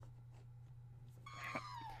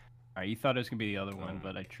right, you thought it was gonna be the other one,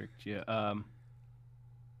 but I tricked you.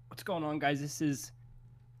 What's going on, guys? This is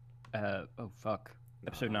oh fuck,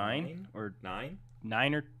 episode 9 or 9?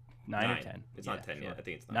 9 or 9 or 10. It's Yeah, not 10 sure. yet. I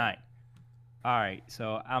think it's 9. All right,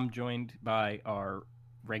 so I'm joined by our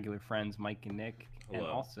regular friends Mike and Nick, and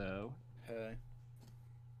Hello. also Hey.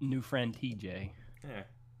 new friend TJ. Yeah,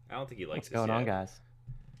 I don't think he likes What's going on, guys?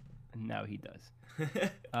 Now he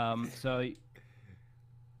does. So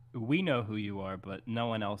we know who you are, but no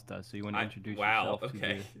one else does. So you want to introduce yourself to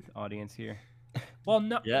the audience here? Well,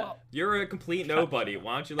 no. Yeah. Well, You're a complete nobody.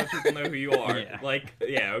 Why don't you let people know who you are?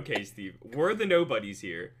 Yeah. Okay, Steve. We're the nobodies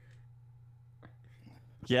here.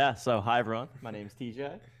 Yeah, so hi everyone. My name is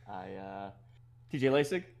TJ. TJ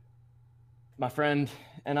Lasig. My friend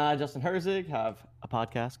and I, Justin Herzig, have a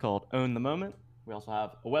podcast called Own the Moment. We also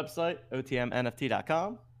have a website,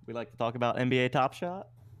 otmnft.com. We like to talk about NBA Top Shot.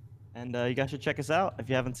 And you guys should check us out if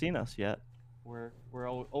you haven't seen us yet. We're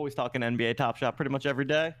always talking NBA Top Shot pretty much every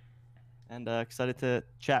day. And excited to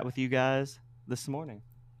chat with you guys this morning.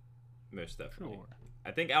 Most definitely. sure.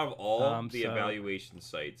 I think out of all the so- evaluation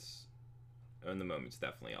sites, Own the Moment's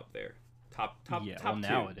definitely up there. Top Yeah, top well, two.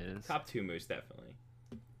 now it is. Top 2 most definitely.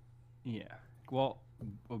 Yeah. Well,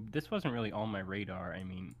 this wasn't really on my radar. I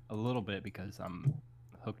mean, a little bit because I'm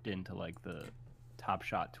hooked into like the Top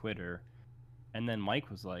Shot Twitter. And then Mike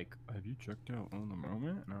was like, "Have you checked out On the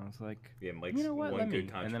Moment?" And I was like, Yeah, Mike's "You know what? one Let good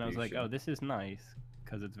me." contribution. And then I was like, "Oh, this is nice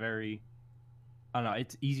because it's very, I don't know,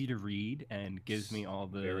 it's easy to read and gives me all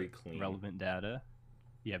the Very clean. relevant data.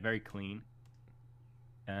 Yeah, very clean.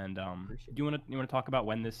 And Appreciate do you want to talk about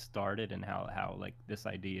when this started and how like this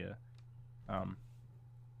idea,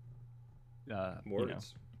 you know,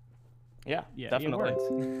 Words. Yeah, yeah, definitely.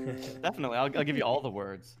 words. Definitely. I'll give you all the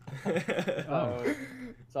words. Oh.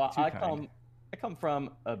 So Too I kind. come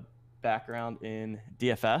from a background in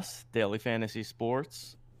DFS, daily fantasy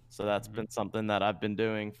sports. So that's Mhm. been something that I've been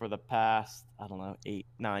doing for the past, I don't know,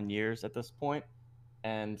 8-9 years at this point.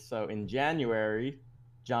 And so in January,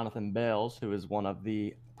 Jonathan Bales, who is one of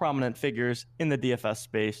the prominent figures in the DFS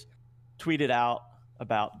space, tweeted out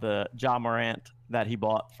about the Ja Morant that he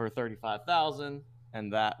bought for $35,000,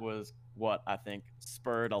 and that was what I think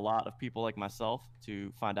spurred a lot of people like myself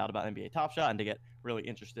to find out about NBA Top Shot and to get really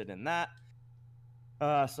interested in that.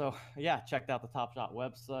 So yeah, checked out the Top Shot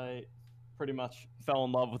website, pretty much fell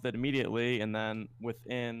in love with it immediately, and then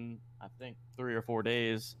within I think 3 or 4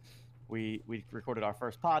 days, we recorded our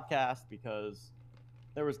first podcast because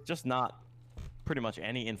there was just not pretty much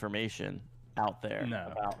any information out there No.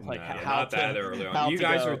 about like No, how not to, that early how on. You to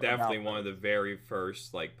guys go were definitely about one of this. the very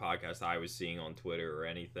first like podcasts I was seeing on Twitter or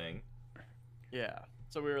anything. Yeah.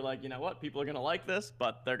 So we were like, you know what? People are going to like this,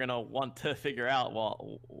 but they're going to want to figure out,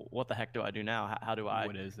 well, what the heck do I do now? How do I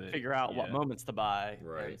What is it? figure out what Yeah. moments to buy?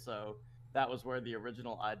 Right. And so that was where the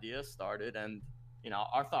original idea started. And, you know,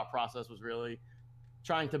 our thought process was really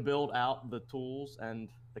trying to build out the tools and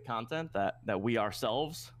the content that we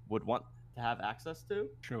ourselves would want to have access to.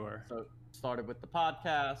 Sure. So started with the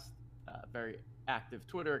podcast, very active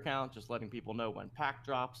Twitter account, just letting people know when pack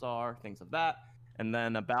drops are, things of that. And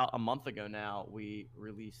then about a month ago now, we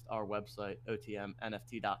released our website,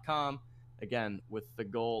 otmnft.com, again, with the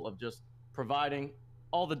goal of just providing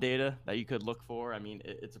all the data that you could look for. I mean,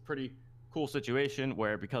 it's a pretty cool situation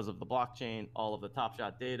where because of the blockchain, all of the Top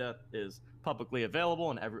Shot data is publicly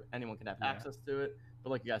available and anyone can have Yeah. access to it. But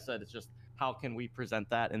like you guys said, it's just how can we present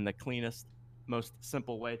that in the cleanest, most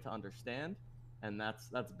simple way to understand? And that's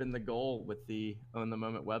been the goal with the Own the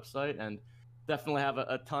Moment website, and definitely have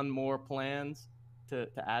a ton more plans to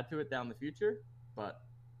add to it down the future. But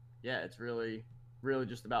yeah, it's really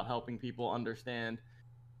just about helping people understand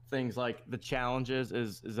things like the challenges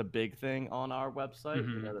is a big thing on our website.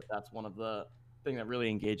 You know, that's one of the thing that really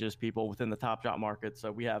engages people within the Top Shot market.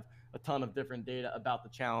 So we have a ton of different data about the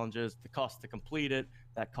challenges, the cost to complete it,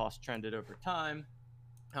 that cost trended over time,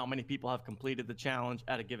 how many people have completed the challenge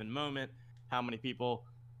at a given moment, how many people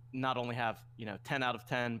not only have, you know, 10 out of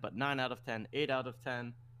 10, but 9 out of 10, 8 out of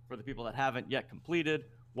 10. For the people that haven't yet completed,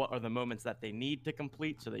 what are the moments that they need to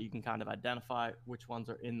complete so that you can kind of identify which ones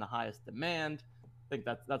are in the highest demand. I think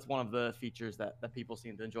that's one of the features that people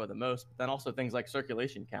seem to enjoy the most. But then also things like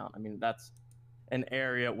circulation count. I mean, that's an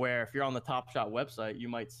area where if you're on the Top Shot website, you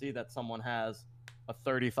might see that someone has a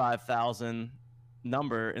 35,000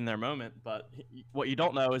 number in their moment, but what you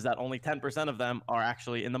don't know is that only 10% of them are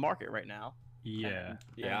actually in the market right now. Yeah.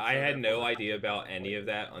 Yeah, And I so had no therefore- idea about any of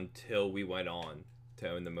that until we went on to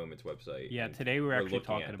Own the Moment's website. Yeah, and today we were actually looking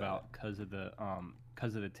talking at about because of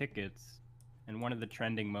the tickets, and one of the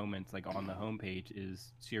trending moments like on the homepage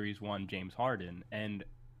is Series 1 James Harden, and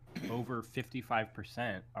over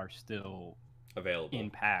 55% are still available in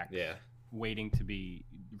packs, Yeah. waiting to be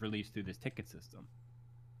released through this ticket system.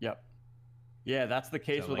 Yep. Yeah, that's the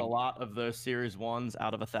case So, with a like- lot of those Series 1s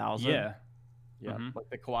out of 1,000. Yeah, Yeah, Mhm. like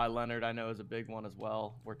the Kawhi Leonard, I know, is a big one as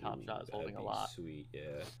well, where Top Ooh, Shot is that'd holding a be lot. Sweet,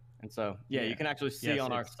 yeah. And so, yeah, you Yeah. can actually see Yes,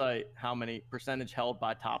 on our it's- site how many percentage held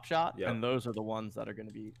by Top Shot, Yep. and those are the ones that are going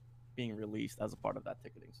to be being released as a part of that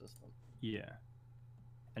ticketing system. yeah,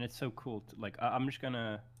 and it's so cool. Like I'm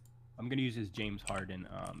gonna use this James Harden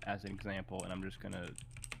as an example, and I'm just gonna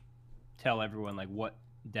tell everyone like what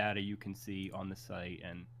data you can see on the site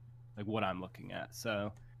and like what I'm looking at.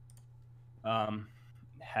 So,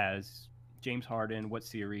 has James Harden, what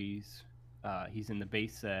series? He's in the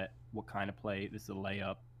base set. What kind of play? This is a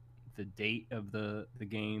layup. The date of the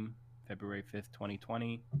game, February 5th,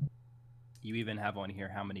 2020. You even have on here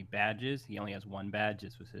how many badges. He only has one badge.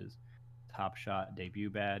 This was his Top Shot debut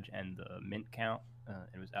badge, and the mint count.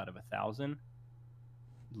 It was out of 1,000.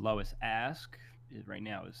 Lowest ask right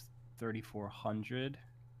now is 3,400,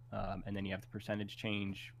 and then you have the percentage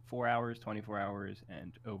change: 4 hours, 24 hours,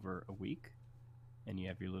 and over a week. And you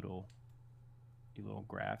have your little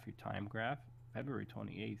graph, your time graph. February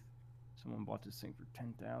 28th. Someone bought this thing for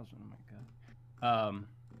 10,000. Oh my god.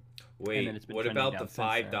 Wait, then it's been what trending about down the since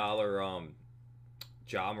then. $5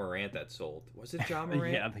 Ja Morant that sold? Was it Ja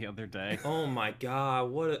Morant? Yeah, the other day. Oh my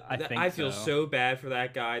god, I I feel think so bad for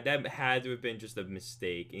that guy. That had to have been just a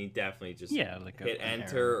mistake, and he definitely just Yeah, like hit an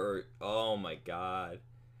enter error. or oh my god.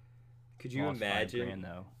 Could you Lost $5 imagine? grand,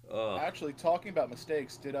 though. Oh Actually, talking about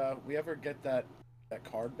mistakes, did we ever get that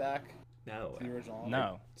card back? no, The original?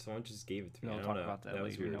 No, someone just gave it to me. we'll I don't talk know. about that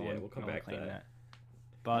was later. weird. No Yeah, one, we'll come no one back to claimed that.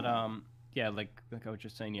 But yeah, like I was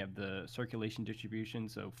just saying, you have the circulation distribution.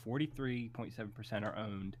 So 43.7% are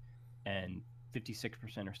owned, and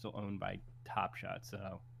 56% are still owned by Top Shot.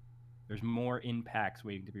 So there's more in packs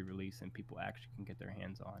waiting to be released, and people actually can get their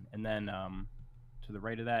hands on. And then to the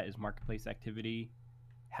right of that is marketplace activity.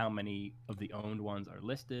 How many of the owned ones are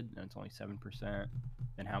listed? And it's only 7%.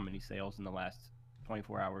 And how many sales in the last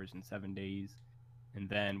 24 hours and 7 days? And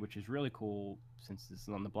then, which is really cool, since this is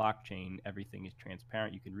on the blockchain, everything is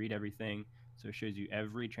transparent. You can read everything. So it shows you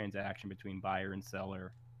every transaction between buyer and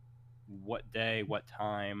seller, what day, what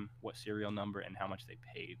time, what serial number, and how much they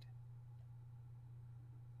paid.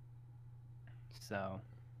 So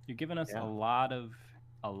you're giving us Yeah. a lot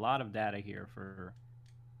of data here for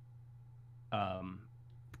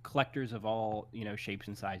collectors of all shapes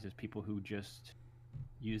and sizes. People who just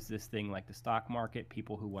use this thing like the stock market.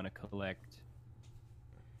 People who want to collect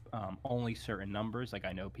only certain numbers. Like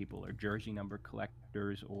I know people are jersey number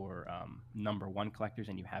collectors or number one collectors,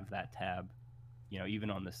 and you have that tab, even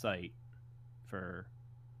on the site for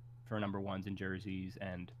number ones and jerseys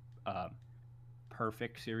and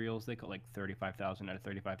perfect serials. They call like 35,000 out of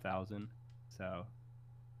 35,000. So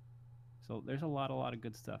there's a lot of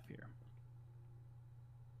good stuff here.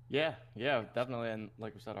 Yeah, definitely. And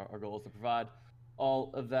like we said, our goal is to provide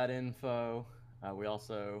all of that info. We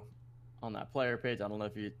also, on that player page, I don't know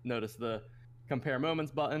if you noticed the compare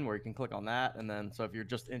moments button where you can click on that. And then, so if you're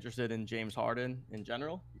just interested in James Harden in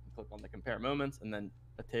general, you can click on the compare moments, and then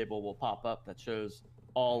a table will pop up that shows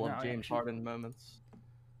all No, of James actually- Harden moments.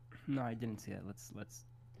 No, I didn't see that. Let's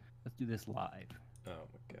do this live. Oh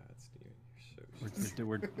my god, Steven, you're so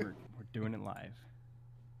We're doing it live.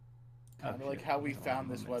 Kind Oh, of like shit, how we there's a lot of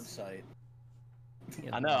found this moments. website.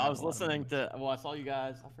 Yeah, I know. there's I a was lot of listening moments. to. Well, I saw you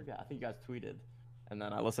guys. I forgot. I think you guys tweeted, and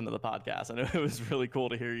then I listened to the podcast. I know it was really cool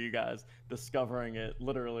to hear you guys discovering it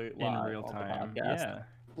literally in live real on the time. podcast. Yeah.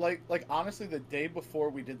 Like honestly, the day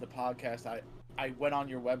before we did the podcast, I went on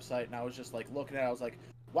your website and I was just like looking at it. I was like,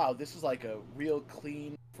 wow, this is like a real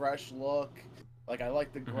clean, fresh look. Like I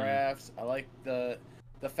like the Mhm. graphs. I like the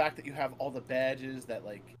fact that you have all the badges that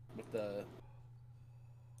like with the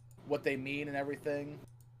what they mean and everything.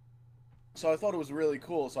 So I thought it was really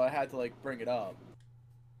cool. So I had to like bring it up.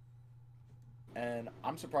 And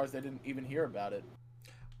I'm surprised they didn't even hear about it.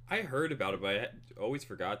 I heard about it, but I always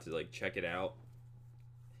forgot to like check it out.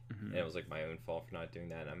 Mhm. And it was like my own fault for not doing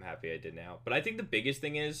that, and I'm happy I did now. But I think the biggest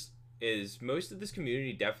thing is most of this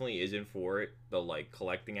community definitely isn't for it, the like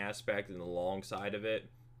collecting aspect and the long side of it,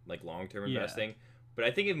 like long-term Yeah. investing. But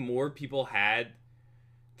I think if more people had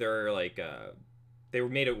their like they were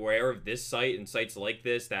made aware of this site and sites like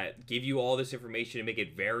this that give you all this information and make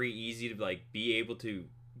it very easy to like be able to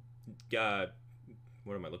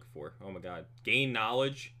what am I looking for? Oh my god. Gain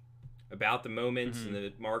knowledge about the moments Mhm. and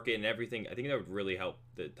the market and everything. I think that would really help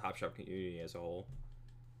the Top Shop community as a whole.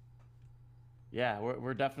 Yeah,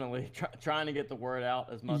 we're definitely trying to get the word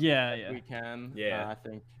out as much Yeah, as yeah. we can. Yeah. I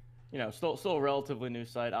think, still a relatively new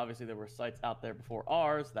site. Obviously, there were sites out there before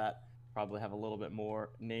ours that probably have a little bit more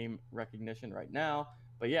name recognition right now.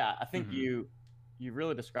 But yeah, I think Mhm. you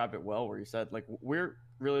really described it well, where you said like we're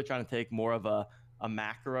really trying to take more of a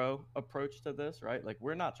macro approach to this, right? Like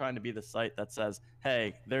we're not trying to be the site that says,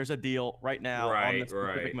 "Hey, there's a deal right now on Right, this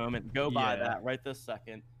specific right. moment. Go buy Yeah. that right this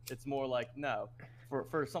second." It's more like, no,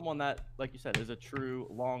 for someone that, like you said, is a true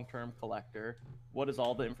long-term collector, what is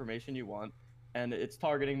all the information you want? And it's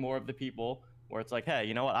targeting more of the people where it's like, hey,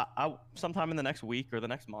 you know what? I sometime in the next week or the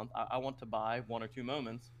next month, I want to buy 1 or 2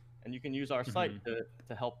 moments, and you can use our site Mhm.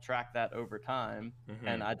 to help track that over time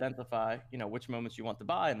and Hmm. identify, which moments you want to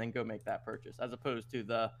buy, and then go make that purchase, as opposed to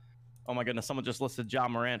the, oh my goodness, someone just listed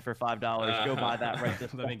John Morant for $5. Go buy that right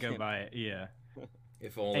this Let me go second. buy it. Yeah.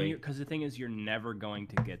 If And only. because the thing is, you're never going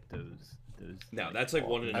to get those. No, that's like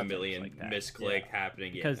Well, one in a that's million like that. misclick Yeah.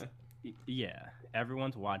 happening. Yeah. Because yeah,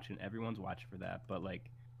 everyone's watching for that. But like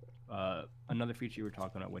another feature you were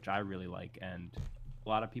talking about, which I really like, and a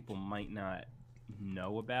lot of people might not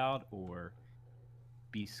know about or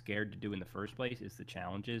be scared to do in the first place, is the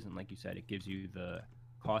challenges. And like you said, it gives you the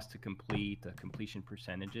cost to complete, the completion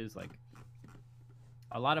percentages. Like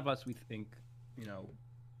a lot of us, we think, you know,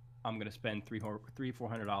 I'm gonna spend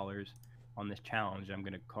 $400 on this challenge. I'm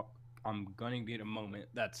gonna get a moment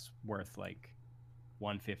that's worth like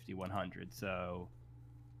 150, 100. So,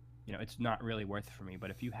 you know, it's not really worth it for me.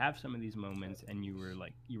 But if you have some of these moments and you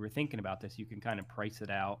were thinking about this, you can kind of price it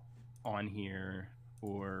out on here,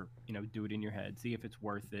 or do it in your head, see if it's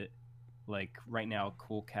worth it. Like right now,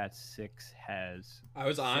 Cool Cat 6 has I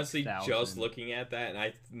was honestly 6,000. just looking at that, and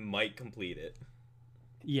I might complete it.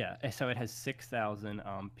 Yeah, so it has 6,000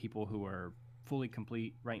 people who are fully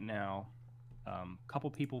complete right now. Couple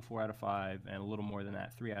people 4 out of 5, and a little more than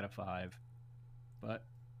that 3 out of 5. But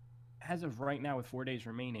as of right now, with 4 days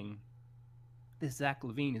remaining, this Zach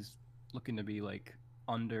Levine is looking to be like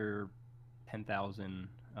under 10,000.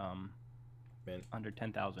 Man. Under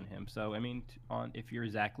 10,000 him. So I mean, if you're a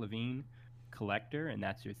Zach Levine collector and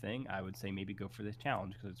that's your thing, I would say maybe go for this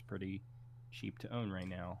challenge because it's pretty cheap to own right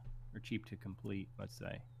now, or cheap to complete, let's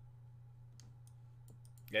say.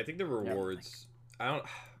 Yeah, I think the rewards.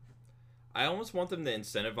 I almost want them to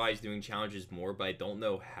incentivize doing challenges more, but I don't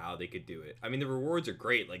know how they could do it. I mean, the rewards are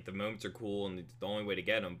great, like the moments are cool, and it's the only way to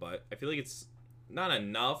get them. But I feel like it's not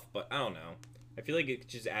enough. But I don't know. I feel like it could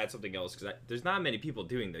just add something else because there's not many people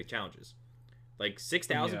doing the challenges. Like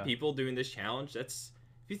 6,000 Yeah. people doing this challenge. That's,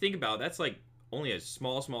 if you think about it, that's like only a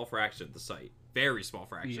small fraction of the site. Very small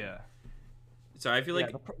fraction. Yeah. So I feel like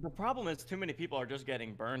the problem is too many people are just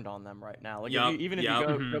getting burned on them right now. Like Yup, if you yup.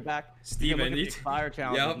 go Mhm. back, you can Steven, look at the you- Expire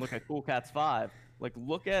challenge Yup. and look at Cool Cats 5. Like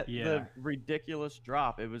look at Yeah. the ridiculous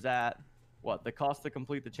drop. It was at what the cost to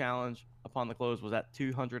complete the challenge upon the close was at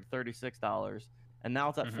 $236, and now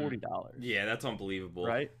it's at Mhm. $40. yeah, that's unbelievable.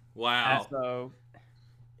 Right. Wow. So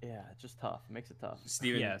yeah, it's just tough. It makes it tough.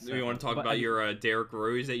 Steven, Yeah, do you want to talk but- about your Derrick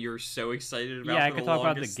Rose that you're so excited about? Yeah, I for could the talk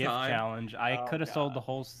about the longest gift time? challenge. I Oh, could have sold the God.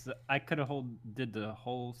 whole. I could have did the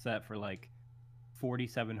whole set for like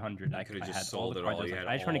 4,700. I coulda had just all sold the it cards. all. I was You like,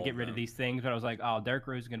 had I just want to all get of rid of them. these things, but I was like, oh, Derrick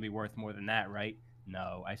Rose is gonna be worth more than that, right?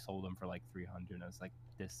 No, I sold them for like 300. I was like,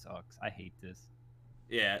 this sucks. I hate this.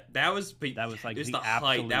 Yeah, that was. But That was like it was the the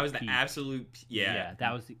height. That absolute was the peak. absolute. Yeah.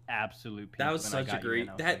 That was the absolute peak. That was when I such a got you great. in.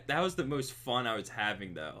 I was That like- that was the most fun I was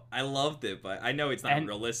having though. I loved it, but I know it's not And-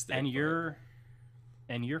 realistic. and but- your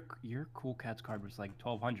Cool Cats card was like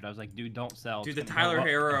 1,200. I was like, dude, don't sell. dude, it's the gonna go Tyler up.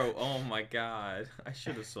 Hero. Oh my god, I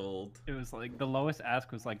should have sold. It was like the lowest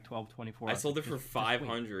ask was like 1224. I sold it for Just wait.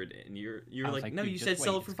 500, and you're I was like, like, no, dude, you just said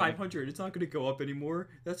sell wait, it for it's gonna- 500. It's not gonna go up anymore.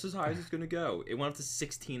 That's as high as it's gonna go. It went up to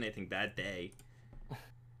 16, I think, that day.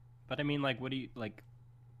 But I mean, like, what do you like?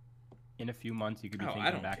 In a few months, you could be Oh, I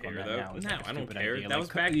thinking don't back on care, that though. now. It's No, like a I don't stupid care. idea. That Like, was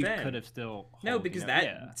back you then. could have still. No, hold, because you know? that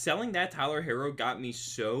Yeah. selling that Tyler Hero got me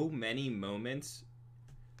so many moments.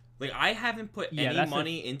 Like I haven't put Yeah, any that's the-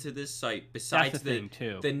 money into this site That's besides the thing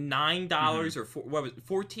too. the $9 or what was it,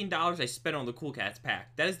 $14 I spent on the Cool Cats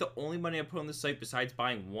pack. That is the only money I put on the site besides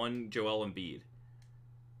buying one Joel Embiid.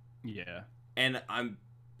 Yeah. And I've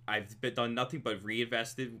done nothing but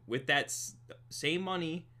reinvested with that same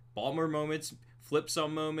money, bought more moments, flipped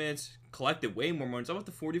some moments, collected way more moments. I'm up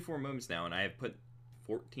to 44 moments now, and I have put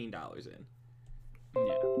 $14 in.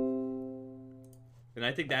 Yeah. And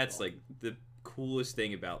I think that's like the coolest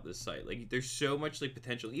thing about this site. Like there's so much like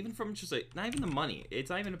potential, even from just like not even the money. It's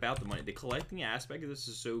not even about the money. The collecting aspect of this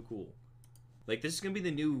is so cool. Like this is gonna be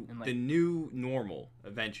the new normal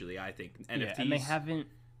eventually. I think NFTs. Yeah, and they haven't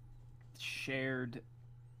shared.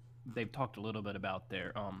 They've talked a little bit about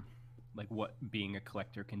their like what being a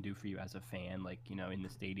collector can do for you as a fan, like in the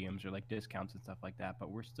stadiums or like discounts and stuff like that.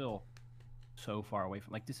 But we're still so far away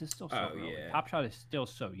from this is still so Oh, early. yeah. Top Shot is still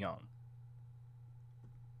so young.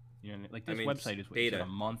 You know, like I this mean, website is what, you said, beta. a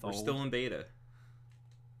month We're old. still in beta.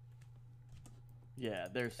 Yeah,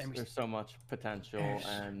 there's And we- there's so much potential,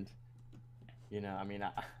 and I mean,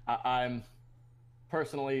 I'm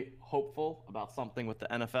personally hopeful about something with the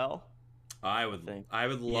NFL. I would think.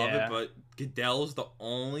 love Yeah. it, but Goodell's the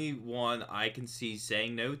only one I can see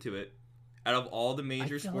saying no to it. Out of all the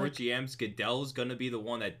major feel sports like- GMs, Goodell's gonna be the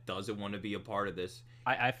one that doesn't want to be a part of this,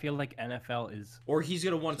 I feel like NFL is or he's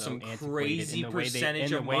gonna want so some antiquated crazy in the way they- percentage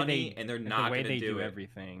in the of way money, they- and they're the not way gonna they do it.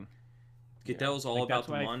 everything. Goodell's all Like, about that's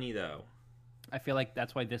the why money, though. I feel like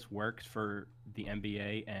that's why this works for the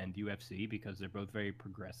NBA and UFC because they're both very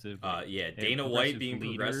progressive. Yeah, they're Dana White progressive being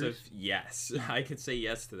leaders. progressive, yes, I can say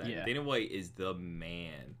yes to that. Yeah. Dana White is the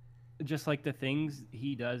man. Just like the things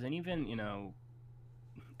he does, and even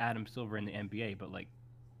Adam Silver in the NBA, but like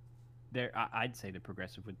I'd say they're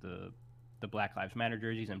progressive with the Black Lives Matter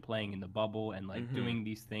jerseys and playing in the bubble and like Mhm. doing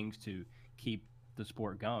these things to keep the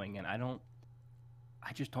sport going. And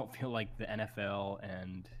I just don't feel like the NFL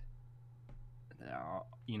and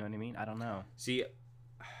you know what I mean? I don't know. See,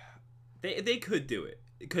 they could do it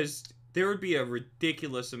because there would be a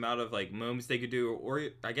ridiculous amount of like moments they could do, or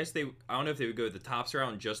I guess I don't know if they would go the tops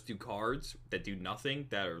route and just do cards that do nothing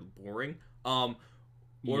that are boring.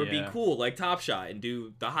 Or it'd be Yeah. cool like Top Shot and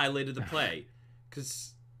do the highlight of the play,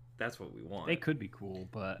 because that's what we want. They could be cool,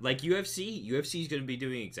 but Like UFC is going to be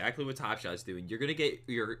doing exactly what Top Shot's doing. You're going to get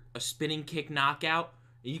a spinning kick knockout,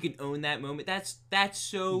 and you can own that moment. That's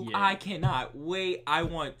so Yeah. I cannot wait. I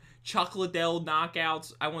want Chuck Liddell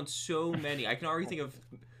knockouts. I want so many. I can already think of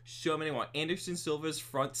so many. I want Anderson Silva's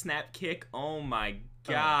front snap kick. Oh my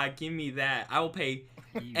god, give me that. I will pay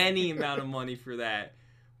any amount of money for that.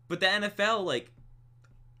 But the NFL, like,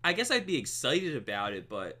 I guess I'd be excited about it,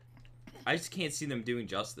 but I just can't see them doing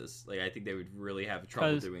justice. Like, I think they would really have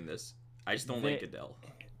trouble 'Cause doing this. I just don't like they- Goodell.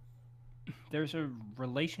 there's a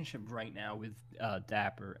relationship right now with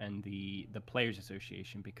Dapper and the Players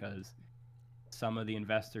Association because some of the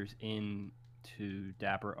investors into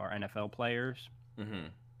Dapper are NFL players, Mm-hmm.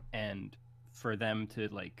 and for them to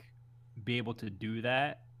like be able to do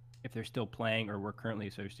that, if they're still playing or were currently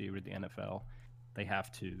associated with the NFL, they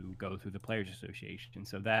have to go through the Players Association.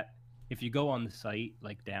 So that if you go on the site,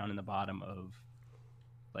 like down in the bottom of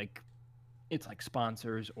like it's like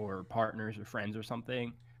sponsors or partners or friends or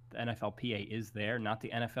something, the NFLPA is there, not the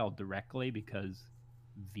NFL directly because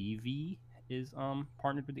VV is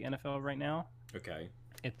partnered with the NFL right now. Okay.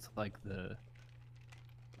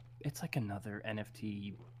 It's like another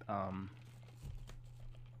NFT.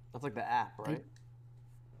 That's like the app, right?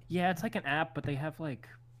 Yeah, it's like an app, but they have like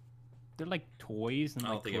they're like toys and I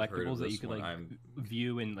don't like think I've heard of collectibles that you this could one. like I'm-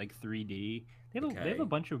 view in like 3D. They have Okay. a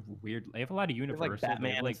bunch of weird. They have a lot of There's Universal. like they have,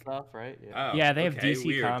 Batman like and stuff, right? Yeah. Oh, yeah, they have okay, DC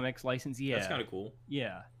weird. Comics license. Yeah, That's kind of cool.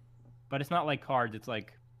 yeah, but it's not like cards. It's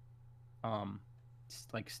like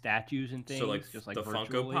like statues and things. So, like, just like the virtually.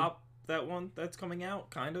 Funko Pop, that one that's coming out,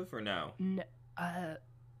 kind of, or no?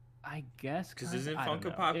 I guess Because kinda, isn't I don't Funko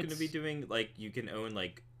know. Pop going to be It's- doing, like, you can own,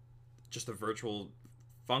 like, just a virtual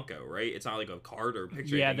Funko, right? It's not like a card or a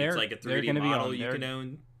picture. Yeah, or anything. It's they're- like a they're 3D gonna be model on- you they're- can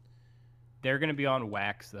own. They're gonna be on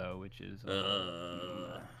Wax though, which is Yeah.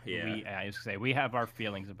 I was gonna say we have our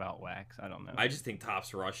feelings about Wax. I don't know. I just think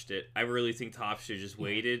Topps rushed it. I really think Topps should just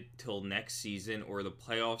waited till next season or the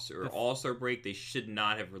playoffs or All-Star break. They should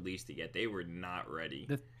not have released it yet. They were not ready.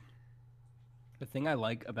 The thing I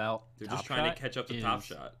like about They're Top just trying Shot to catch up to is- Top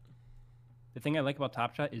Shot. The thing I like about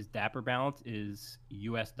Top Shot is Dapper Balance is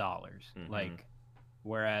U.S. dollars, Mhm. like,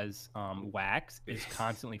 whereas Wax is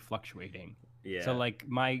constantly fluctuating. Yeah. So like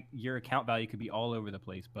your account value could be all over the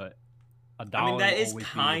place, but a I dollar. mean, that will is always be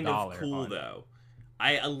a kind of dollar cool, on it. though.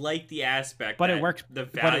 I like the aspect But it that works- the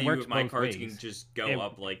but it value works of my both cards ways. can just go It-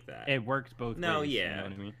 up like that. It works both No, ways. yeah. You know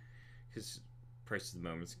what I mean? Because price of the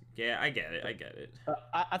moments. Yeah, I get it.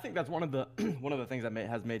 I think that's one of the one of the things that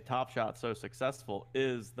has made Top Shot so successful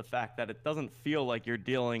is the fact that it doesn't feel like you're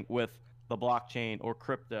dealing with the blockchain or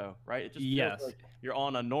crypto, right? It just feels Yes. like you're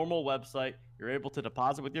on a normal website. You're able to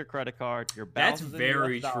deposit with your credit card. Your That's balance is in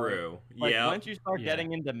very US dollars. true. Like, Yeah. once you start Yeah.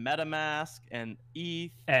 getting into MetaMask and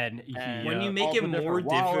ETH, And Yeah. When you all make the it more different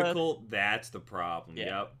wallets. difficult, that's the problem.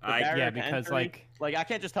 Yeah. Yep. the barrier yeah, to because entry, like I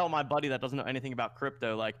can't just tell my buddy that doesn't know anything about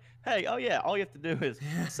crypto, like, hey, oh yeah, all you have to do is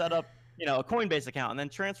set up, a Coinbase account and then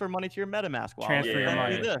transfer money to your MetaMask wallet. Transfer and your then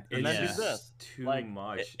money. Do this, and then It's do this. too Like,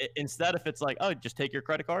 much. Instead, if it's like, oh, just take your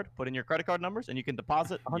credit card, put in your credit card numbers, and you can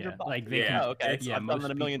deposit $100. yeah, like they Yeah. can. Oh, okay. It's- Yeah, I've done most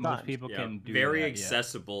that a million most times. people Yeah, can do very that, yeah.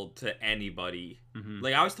 accessible to anybody. Mhm.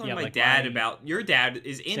 Like I was telling Yeah, my like dad my- about your dad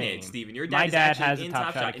is in it, Same. Steven. Your dad My is dad actually has a in Top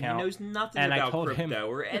Top Shot Shot, and account, he knows nothing and I about told him- crypto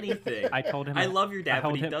or anything. I told him. I love your dad,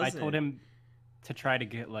 but he doesn't. I told him to try to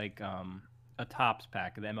get like a Topps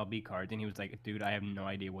pack of the MLB cards, and he was like, "Dude, I have no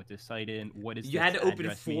idea what this site is. What is You this had to open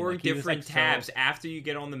address mean?" 4 Like, he was, different like, so- tabs after you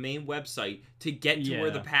get on the main website to get to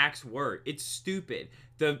where the Yeah. packs were. It's stupid.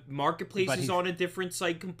 The marketplace But is he's- on a different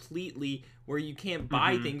site completely where you can't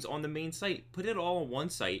buy Mhm. things on the main site. Put it all on one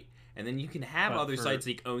site, and then you can have But other for- sites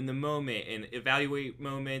like Own the Moment and Evaluate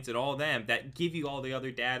Moments and all them that give you all the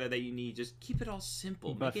other data that you need. Just keep it all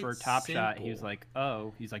simple. But Make for it Top Shot, he was simple. like,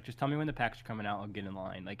 "Oh, he's like, just tell me when the packs are coming out. I'll get in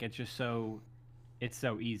line." Like, it's just so, it's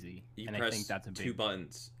so easy, You and press I think that's a 2 big,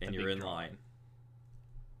 buttons and a you're big in draw. line.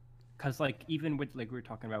 because like even with like we were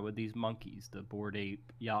talking about with these monkeys, the Bored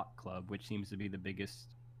Ape Yacht Club, which seems to be the biggest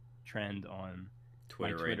trend on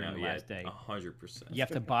Twitter right Twitter now, in the yeah, last day. 100%. You have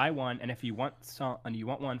to buy one, and if you want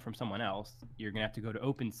one from someone else, you're gonna have to go to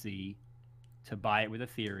OpenSea to buy it with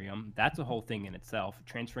Ethereum. That's a whole thing in itself.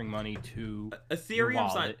 Transferring money to, Ethereum's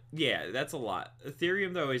not. wallet. Yeah, that's a lot.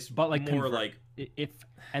 Ethereum though is but like more convert- like if,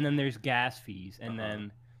 and then there's gas fees, and Uh-huh.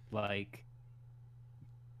 then like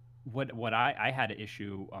what I had an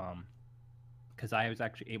issue because I was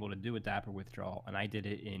actually able to do a Dapper withdrawal, and I did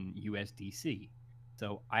it in USDC,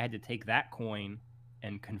 so I had to take that coin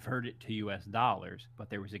and convert it to US dollars, but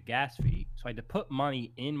there was a gas fee. So I had to put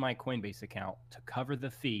money in my Coinbase account to cover the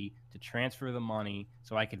fee to transfer the money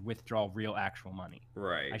so I could withdraw real actual money.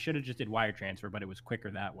 right. I should have just did wire transfer, but it was quicker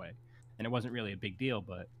that way. And it wasn't really a big deal,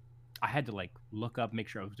 but I had to like look up, make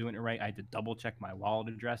sure I was doing it right. I had to double check my wallet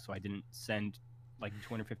address so I didn't send like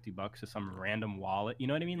 $250 to some random wallet. You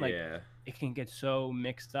know what I mean? Like yeah, it can get so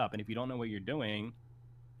mixed up, and if you don't know what you're doing,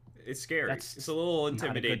 it's scary. that's It's a little not a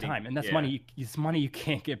intimidating. good time. And that's Yeah. money. It's money you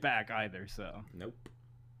can't get back either. So, Nope.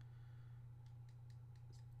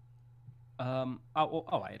 I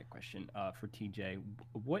had a question for TJ.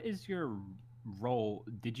 What is your role?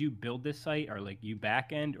 Did you build this site, or like you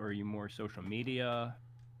back end, or are you more social media?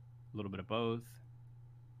 A little bit of both.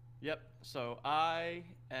 Yep. So I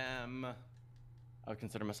would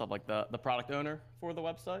consider myself like the product owner for the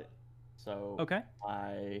website. So Okay.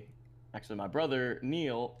 my brother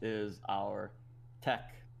Neil is our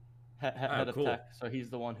tech head of cool. tech. So he's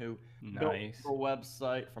the one who built Nice. the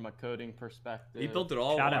website from a coding perspective. He built it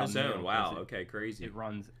all Shout on out his Neil, own. 'cause Wow. it- Okay, crazy. It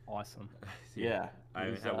runs awesome. Yeah. I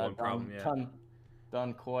he's, have one problem. Yeah.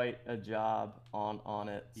 Done quite a job on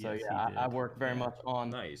it. So Yes, he yeah, I did. work very much on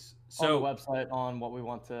Nice. on the So, website on what we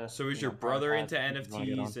want to. so is you your know, brother prioritize, into what we wanna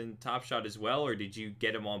get on. NFTs and Top Shot as well, or did you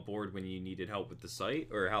get him on board when you needed help with the site,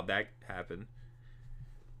 or how'd that happen?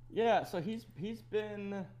 Yeah, so he's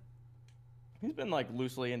been like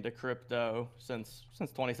loosely into crypto since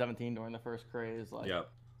 2017 during the first craze, like Yep.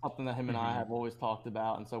 something that him and I Mhm. have always talked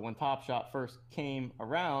about. And so when Top Shot first came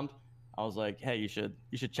around, I was like, hey, you should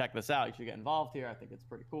check this out. You should get involved here. I think it's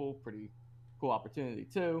pretty cool opportunity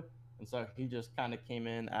too. And so he just kind of came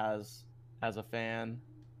in as a fan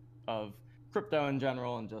of crypto in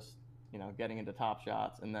general and just, getting into Top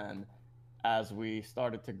Shots. And then as we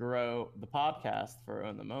started to grow the podcast for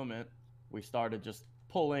Own the Moment, we started just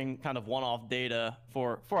pulling kind of one-off data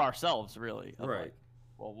for ourselves, really. Of Right. like,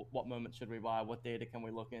 well, what moment should we buy? What data can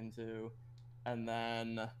we look into? And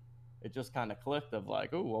then it just kind of clicked of like,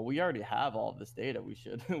 oh, well, we already have all of this data. We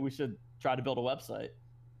should we should try to build a website.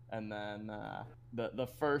 And then the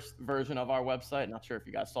first version of our website, not sure if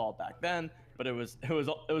you guys saw it back then, but it was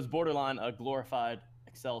borderline a glorified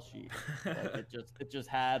Excel sheet. Like it just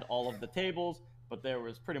had all of the tables, but there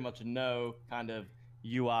was pretty much no kind of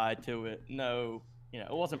UI to it. No, it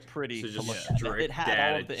wasn't pretty So to just look at. strict It had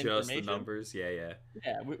data, all of the just the information. numbers. Yeah.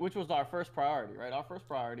 Yeah, which was our first priority, right? Our first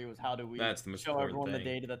priority was how do we That's the most show important everyone the thing.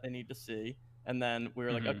 data that they need to see, and then we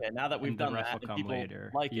were like, Mhm. okay, now that we've And the done rest that will and come people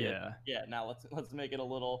later. like it, Yeah. yeah, now let's make it a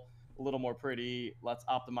little more pretty. Let's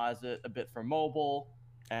optimize it a bit for mobile,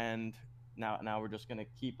 and now we're just gonna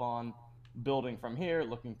keep on building from here,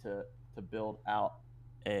 looking to build out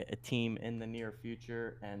a team in the near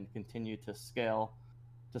future and continue to scale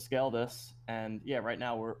this. And yeah, right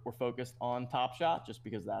now we're focused on Top Shot just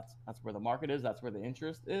because that's where the market is, that's where the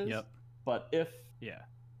interest is. Yep. But if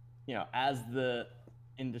Yeah. as the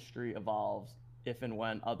industry evolves, if and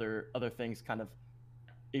when other things kind of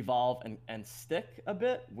evolve and stick a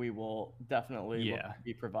bit, we will definitely look Yeah. to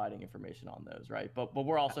be providing information on those, right? But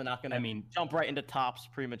we're also not going I to mean, jump right into Tops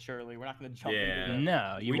prematurely. We're not going to jump Yeah. into the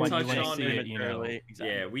no, you We want touched to on see it it, prematurely.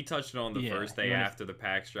 Exactly. Yeah, we touched on the Yeah, first day you wanna- after the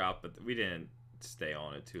packs drop, but we didn't stay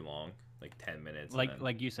on it too long, like 10 minutes. and like then-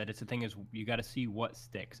 like you said, it's the thing is you got to see what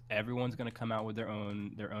sticks. Everyone's going to come out with their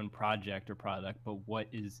own project or product, but what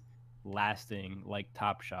is lasting like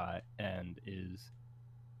Top Shot and is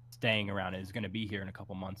staying around is going to be here in a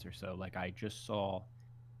couple months or so. Like I just saw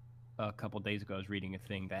a couple days ago, I was reading a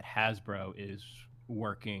thing that Hasbro is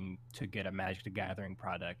working to get a Magic the Gathering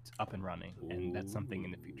product up and running, and that's something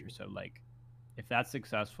in the future. So like, if that's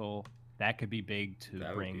successful, that could be big to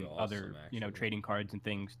That would be bring awesome, other actually. trading cards and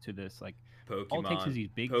things to this. Like, all it takes is Pokemon. these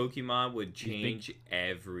big Pokemon would these big- change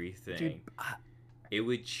everything. dude. It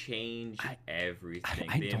would change everything.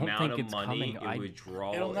 I The don't amount think of it's money coming. it would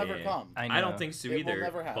draw It'll never in. come. I know. I don't think so It will either.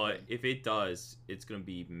 never happen. But if it does, it's gonna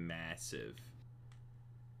be massive.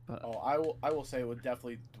 But Oh, I will say it would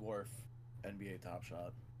definitely dwarf NBA Top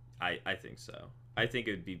Shot. I think so. I think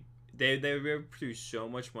it would be they would be able to produce so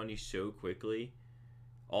much money so quickly.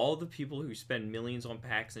 All the people who spend millions on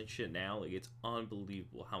packs and shit now, like it's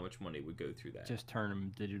unbelievable how much money would go through that. just turn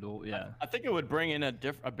them digital. Yeah, I think it would bring in a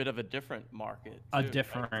bit of a different market. a too, right?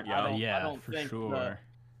 different. Yeah, I don't for think sure.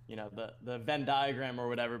 the Venn diagram or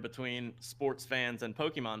whatever between sports fans and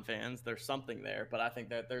Pokemon fans, there's something there. But I think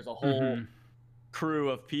that there's a whole Mhm. crew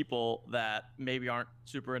of people that maybe aren't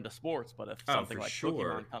super into sports, but if Oh, something for like sure.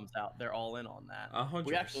 Pokemon comes out, they're all in on that.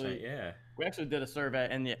 100%, yeah. We actually did a survey,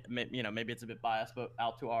 and maybe it's a bit biased, but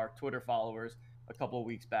out to our Twitter followers a couple of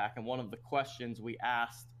weeks back, and one of the questions we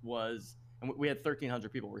asked was, and we had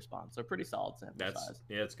 1,300 people respond, so pretty solid sample size.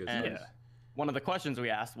 That's good. And size. one of the questions we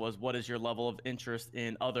asked was, what is your level of interest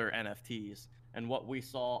in other NFTs? And what we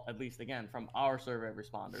saw, at least again from our survey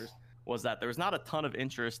responders, was that there was not a ton of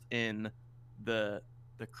interest in the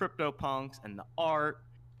CryptoPunks and the art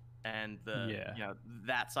and the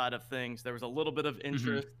that side of things. There was a little bit of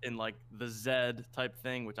interest in like the Zed type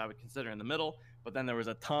thing, which I would consider in the middle, but then there was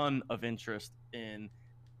a ton of interest in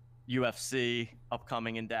UFC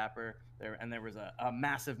upcoming in Dapper there, and there was a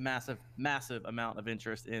massive amount of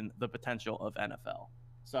interest in the potential of NFL.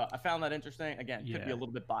 So I found that interesting. Again, could be Yeah. a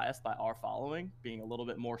little bit biased by our following being a little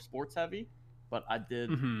bit more sports heavy, but I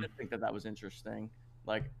did Mhm. think that was interesting.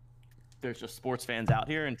 Like, there's just sports fans out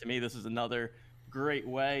here, and to me, this is another great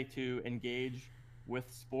way to engage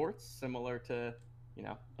with sports, similar to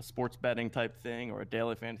a sports betting type thing or a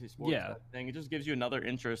daily fantasy sports Yeah. type thing. It just gives you another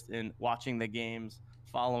interest in watching the games,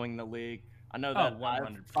 following the league. I know Oh, that I've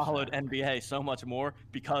 100%. followed NBA so much more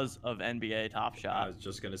because of NBA Top I Shot. was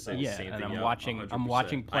just gonna say the Yeah, same and thing. I'm yep, watching. 100%. I'm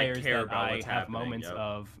watching players I care that about I what's have happening, moments yep.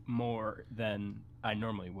 of more than I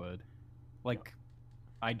normally would. Like,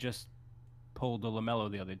 I just pulled a LaMelo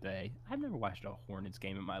the other day. I've never watched a Hornets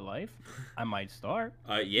game in my life. I might start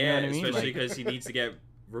Yeah, You know what I mean? especially Like- because he needs to get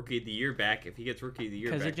Rookie of the Year back. If he gets Rookie of the Year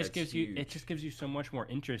back, because it just that's gives you huge. it just gives you so much more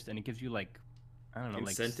interest, and it gives you like, I don't know, like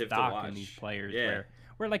Incentive to stock in these watch. players. Yeah.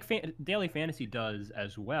 Where like daily fantasy does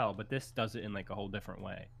as well, but this does it in like a whole different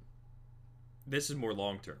way. This is more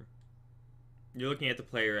long term. You're looking at the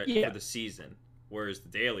player Yeah. for the season, whereas the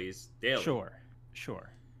dailies, daily.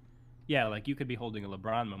 Sure. Yeah, like you could be holding a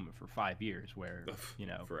LeBron moment for 5 years, where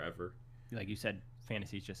Ugh, forever. like you said,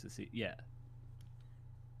 fantasy's just a yeah.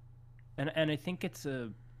 And I think it's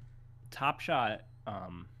a Top Shot,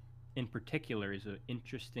 in particular, is an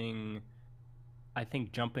interesting, I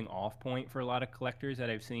think, jumping off point for a lot of collectors that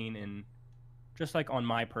I've seen in, just like on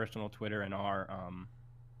my personal Twitter and our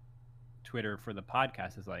Twitter for the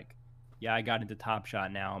podcast, is like, yeah, I got into Top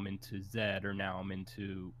Shot, now I'm into Zed, or now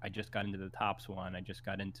I just got into the Tops one, I just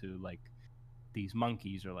got into like these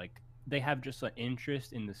monkeys, or like they have just an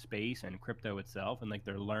interest in the space and crypto itself, and like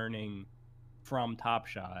they're learning from Top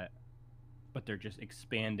Shot, but they're just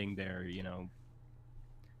expanding their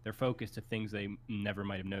their focus to things they never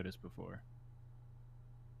might have noticed before.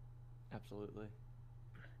 Absolutely.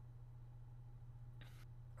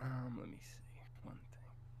 Let me see one thing.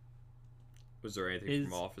 Was there anything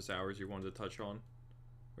from Is- office hours you wanted to touch on, or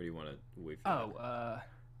do you want to wait for that?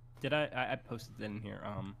 Did I posted it in here?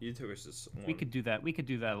 You took us this one. We could do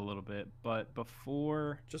that a little bit, but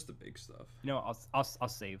before, Just the big stuff. I'll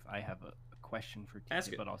save. I have a question for Ask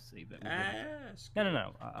TJ, it. but I'll save it. Ask.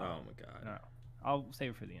 No. Oh my god. No. I'll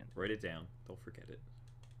save it for the end. Write it down. Don't forget it.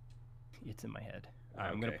 It's in my head.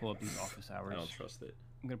 I'm gonna Okay. pull up these office hours. I don't trust it.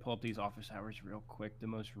 I'm gonna pull up these office hours real quick. The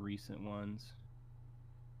most recent ones.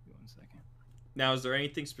 Give me 1 second. Now, is there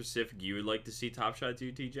anything specific you would like to see Top Shot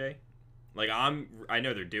do, TJ? Like I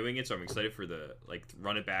know they're doing it, so I'm excited for the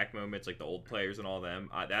run it back moments, like the old players and all them.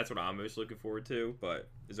 That's what I'm most looking forward to. But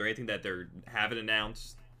is there anything that they haven't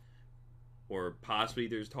announced, or possibly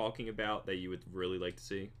there's talking about that you would really like to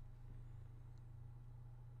see?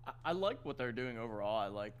 I like what they're doing overall. I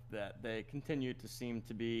like that they continue to seem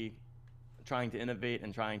to be trying to innovate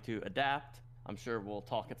and trying to adapt. I'm sure we'll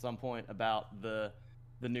talk at some point about the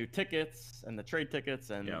new tickets and the trade tickets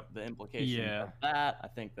and Yep. the implications Yeah. of that. I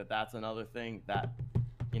think that that's another thing that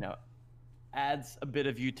adds a bit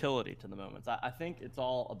of utility to the moments. I think it's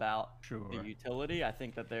all about Sure. the utility. I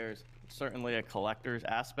think that there's certainly a collector's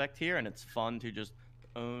aspect here, and it's fun to just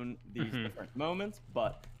own these different moments,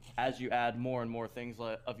 but as you add more and more things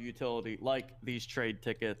of utility, like these trade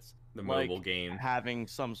tickets, The like mobile game. having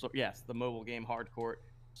some sort, yes, the mobile game Hardcourt,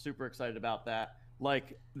 super excited about that.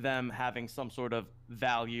 Like them having some sort of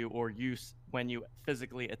value or use when you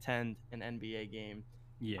physically attend an NBA game.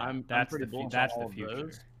 Yeah, I'm that's pretty the bullish that's on the all of future.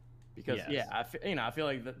 those because Yes. I feel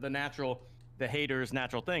like the haters'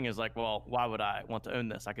 natural thing is like, well, why would I want to own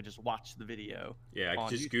this? I could just watch the video. Yeah, I on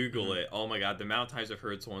could just YouTube. Google it. Oh my god, the amount of times I've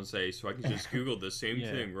heard someone say, so I can just Google the same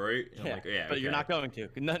Yeah. thing, right? And I'm like, yeah, but you're okay. not going to.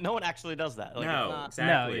 No one actually does that. Like, it's No, not,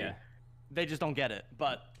 exactly. No, yeah. they just don't get it.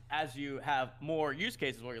 But as you have more use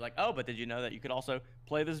cases where you're like, oh, but did you know that you could also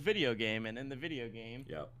play this video game? And in the video game,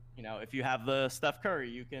 Yep. you know, if you have the Steph Curry,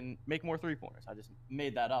 you can make more 3-pointers. I just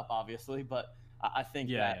made that up, obviously, but I think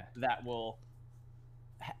that will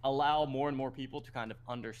allow more and more people to kind of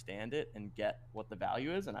understand it and get what the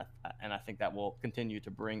value is, and I think that will continue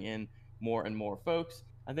to bring in more and more folks.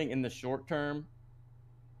 I think in the short term,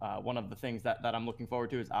 one of the things that I'm looking forward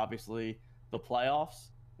to is obviously the playoffs.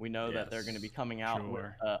 We know that they're going to be coming out with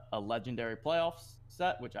a legendary playoffs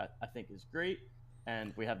set, which I think is great.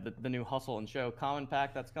 And we have the new Hustle and Show Common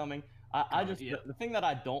Pack that's coming. The thing that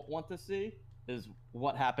I don't want to see is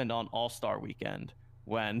what happened on All-Star Weekend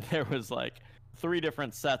when there was like 3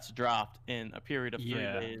 different sets dropped in a period of 3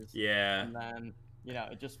 days. Yeah. And then, you know,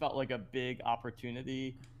 it just felt like a big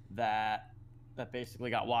opportunity that basically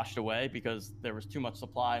got washed away because there was too much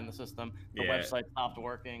supply in the system. The website stopped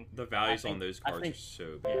working. The values on those cards are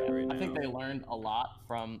so big right now. I think they learned a lot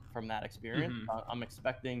from that experience. I'm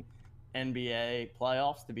expecting NBA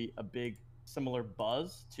playoffs to be a big similar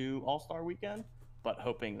buzz to All-Star Weekend, but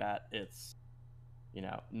hoping that it's, you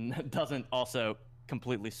know, doesn't also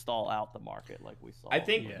completely stall out the market like we saw. I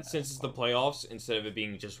think since it's the playoffs, instead of it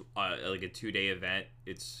being just like a 2-day event,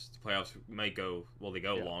 it's the playoffs might go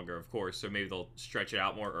longer, of course. So maybe they'll stretch it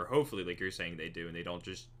out more, or hopefully, like you're saying, they do, and they don't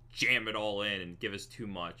just jam it all in and give us too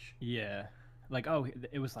much. Yeah, like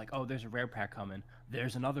it was like there's a rare pack coming,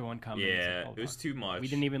 there's another one coming. Yeah, like, it was too much. We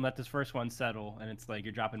didn't even let this first one settle, and it's like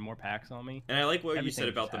you're dropping more packs on me. And I like what Everything you said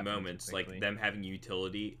about just the happened moments, too like quickly. them having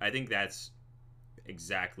utility. I think that's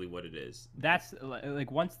exactly what it is. That's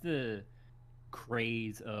like once the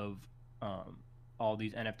craze of all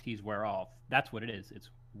these NFTs wear off, that's what it is.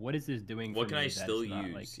 It's what is this doing? What for can me I still that's not,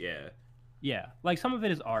 use? like, yeah, like some of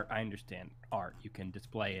it is art. I understand art. You can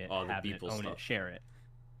display it, All the have it, people own stuff. it, share it.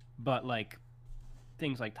 But like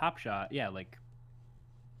things like Top Shot, like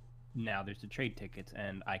now there's the trade tickets,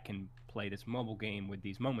 and I can play this mobile game with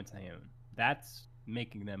these moments I own. That's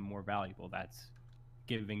making them more valuable. That's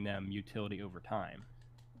giving them utility over time.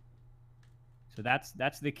 So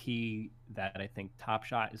that's the key that I think Top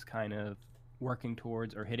Shot is kind of working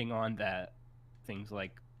towards or hitting on, that things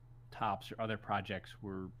like Tops or other projects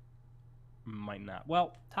might not.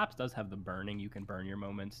 Well, Tops does have the burning. You can burn your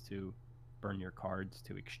moments to burn your cards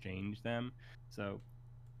to exchange them. So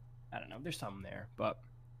I don't know. There's something there, but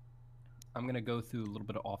I'm gonna go through a little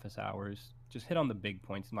bit of office hours. Just hit on the big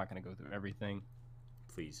points. I'm not gonna go through everything.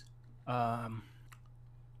 Please.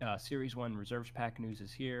 Series 1 reserves pack news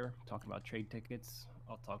is here. Talking about trade tickets.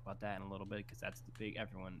 I'll talk about that in a little bit because that's the big.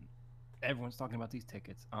 Everyone's talking about these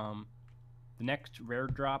tickets. The next rare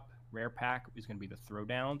pack is going to be the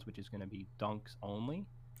throwdowns, which is going to be dunks only,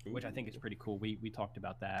 which I think is pretty cool. We talked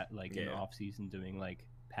about that like in the off season, doing like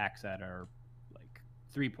packs that are like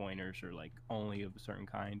 3-pointers or like only of a certain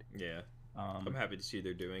kind. Yeah. I'm happy to see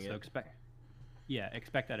they're doing it.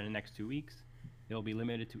 Expect that in the next 2 weeks. It'll be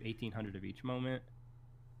limited to 1,800 of each moment.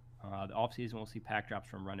 The offseason, we'll see pack drops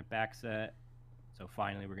from Run It Back set. So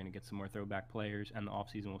finally, we're going to get some more throwback players. And the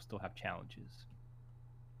offseason, we'll still have challenges.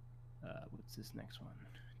 What's this next one?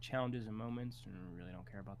 Challenges and moments. Really don't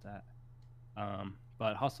care about that.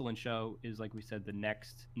 But Hustle and Show is, like we said, the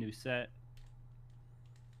next new set.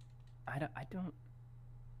 I don't...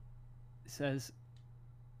 It says...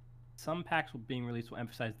 Some packs being released will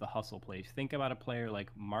emphasize the hustle plays. Think about a player like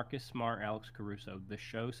Marcus Smart, Alex Caruso. The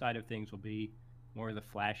show side of things will be more of the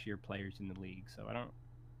flashier players in the league. So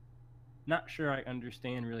not sure I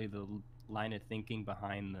understand really the line of thinking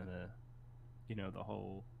behind the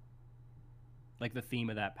whole, like the theme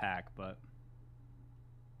of that pack, but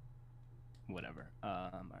whatever. All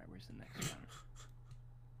right, where's the next one?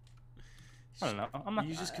 I don't know. I'm not.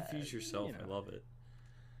 You just confuse yourself. I love it.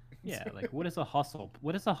 Yeah, like what is a hustle?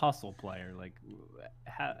 What is a hustle player? Like,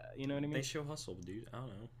 how, you know what I mean? They show hustle, dude. I don't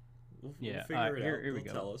know. We'll Yeah, figure it out. here we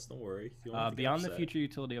They'll go. tell us. Don't worry. You don't have to get Beyond the upset. future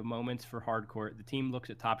utility of moments for hardcourt, the team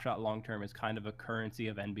looks at Top Shot long term as kind of a currency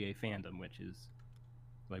of NBA fandom, which is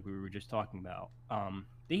like we were just talking about.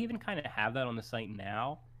 They even kind of have that on the site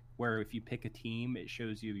now, where if you pick a team, it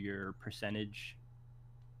shows you your percentage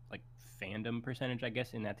fandom percentage, I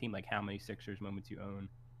guess, in that team, like how many Sixers moments you own,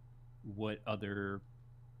 what other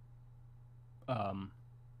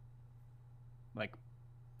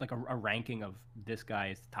like a ranking of this guy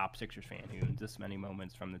is the top Sixers fan who owns this many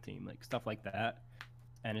moments from the team, like stuff like that.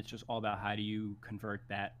 And it's just all about how do you convert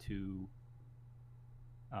that to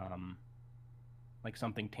like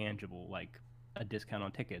something tangible, like a discount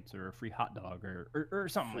on tickets or a free hot dog or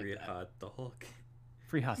something Free like that. hot dog.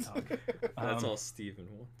 Free hot dog. That's all Steven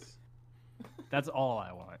wants. That's all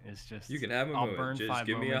I want. It's just You can have a I'll moment. burn Just 5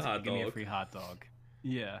 give me a moments if hot you give me a dog. free hot dog.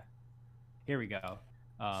 Yeah. Here we go.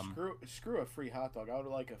 Screw a free hot dog. I would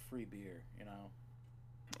like a free beer. You know.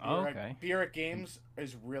 Oh, Beer okay. Beer at games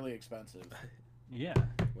is really expensive. Yeah.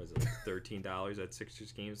 Was it like $13 at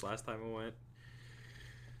Sixers games last time I went?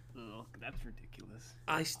 Ugh, that's ridiculous.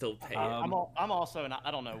 I still pay it. Um, I'm also not,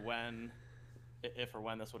 I don't know when, if or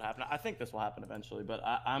when this would happen. I think this will happen eventually, but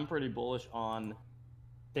I'm pretty bullish on,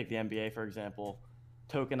 take the NBA for example,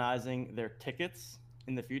 tokenizing their tickets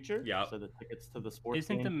in the future. Yep. So the tickets to the sports.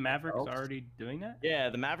 Isn't the games Mavericks themselves. already doing that? Yeah,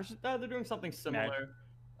 the Mavericks. They're doing something similar.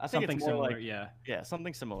 I think Something it's more similar, like, yeah. yeah,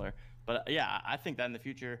 something similar. But yeah, I think that in the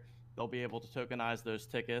future they'll be able to tokenize those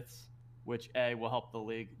tickets, which will help the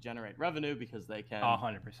league generate revenue because they can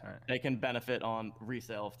 100%. they can benefit on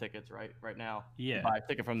resale of tickets. Right now, Yeah. you buy a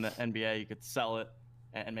ticket from the NBA, you could sell it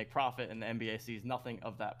and make profit, and the NBA sees nothing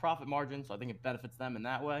of that profit margin. So I think it benefits them in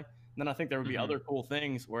that way. And then I think there would be Mhm. other cool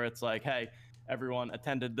things where it's like, hey, everyone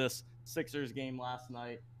attended this Sixers game last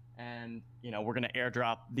night, and we're gonna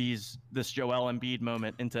airdrop this Joel Embiid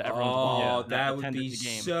moment into everyone's wallet Oh, that would attended be the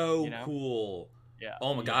game, so you know? cool. Yeah.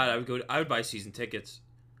 Oh my god, I would buy season tickets.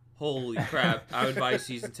 Holy crap, I would buy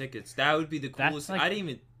season tickets. That would be the That's coolest. like- I didn't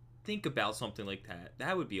even think about something like that.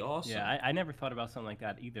 That would be awesome. Yeah, I never thought about something like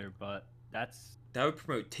that either, but that's That would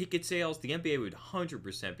promote ticket sales. The NBA would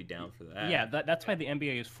 100% be down for that. yeah, that's why the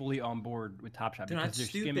NBA is fully on board with Top Shot They're not because they're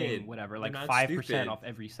stupid. skimming whatever, They're like not 5% stupid. off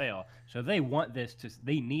every sale. So they want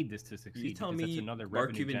they need this to Are succeed. you telling because me that's another Mark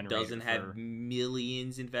revenue Cuban generator doesn't have for-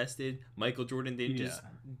 millions invested? Michael Jordan didn't just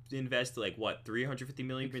invest like what, 350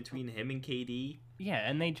 million between him and KD? Yeah,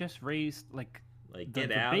 and they just raised like Like, the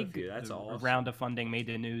get out big of here. That's awesome. round of funding made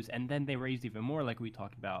the news, and then they raised even more, like we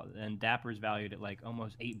talked about. And Dapper's valued at like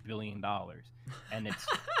almost $8 billion, and it's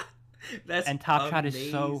That's and Top Shot is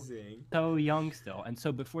amazing. so young still. And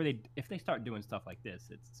so if they start doing stuff like this,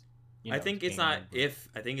 it's I think it's game not over. if.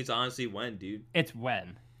 I think it's honestly when, dude. It's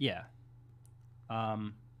when, yeah.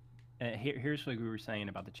 Here's what we were saying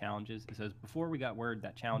about the challenges. It says before we got word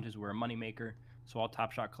that challenges were a moneymaker, so all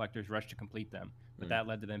Top Shot collectors rushed to complete them. But that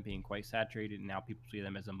led to them being quite saturated, and now people see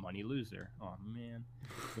them as a money loser. Oh man,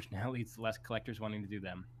 which now leads to less collectors wanting to do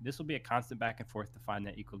them. This will be a constant back and forth to find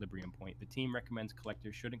that equilibrium point. The team recommends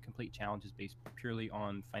collectors shouldn't complete challenges based purely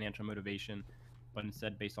on financial motivation, but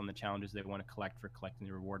instead based on the challenges they want to collect for collecting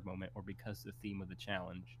the reward moment or because the theme of the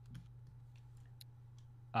challenge.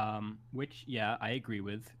 Which, yeah, I agree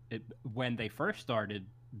with. When they first started,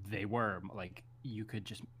 they were like, you could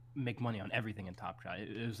just make money on everything in Top Shot.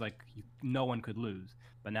 It was like no one could lose.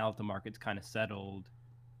 But now that the market's kind of settled,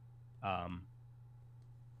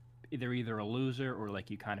 they're either a loser or like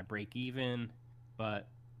you kind of break even. But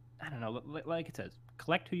I don't know. Like it says,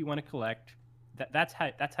 collect who you want to collect. That's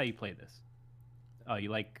how you play this. Oh, you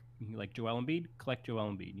like Joel Embiid? Collect Joel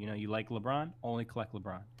Embiid. You like LeBron? Only collect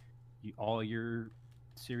LeBron. All your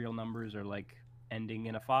serial numbers are like ending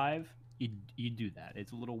in a 5. You do that.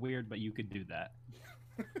 It's a little weird, but you could do that.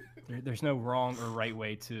 There's no wrong or right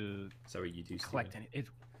way to Is that what you do? collect Steven? any.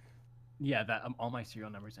 Yeah, that all my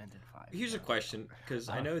serial numbers end in 5. Here's a so- question, because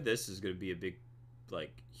I Uh-huh. know this is going to be a big,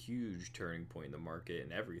 like, huge turning point in the market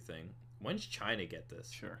and everything. When's China get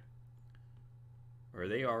this? Sure. Or are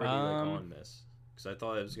they already like Um, on this? Because I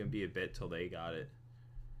thought it was going to be a bit till they got it.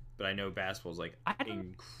 But I know basketball's like I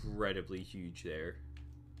don't- incredibly huge there.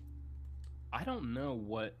 I don't know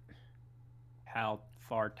how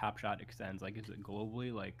far Top Shot extends. Like, is it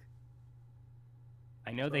globally? Like,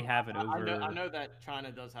 I know they have it over. I know that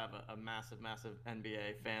China does have a massive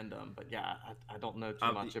NBA fandom, but yeah, I don't know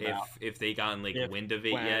too much about If they gotten like if, wind of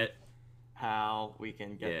it when, yet. how we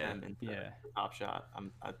can get Yeah. them into Yeah. Top Shot.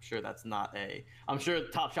 I'm sure that's not a. I'm sure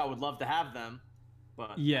Top Shot would love to have them,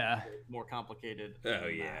 but Yeah. it's more complicated. Oh,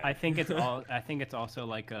 than yeah. that. I think it's also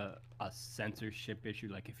like a censorship issue.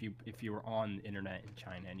 Like if you were on the internet in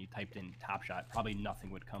China and you typed in Top Shot, probably nothing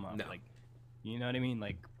would come up. No. Like, you know what I mean?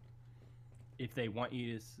 Like, if they want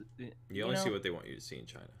you to, You only see what they want you to see in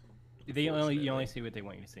China. you only unfortunately. see what they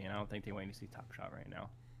want you to see, and I don't think they want you to see Top Shot right now.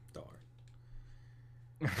 Darn.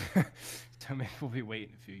 So maybe we'll be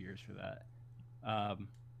waiting a few years for that.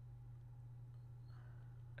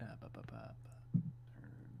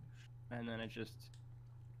 and then it's just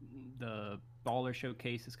the baller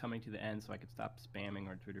showcase is coming to the end, so I could stop spamming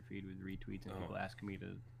our Twitter feed with retweets and people asking me to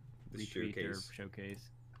The retweet their showcase. showcase,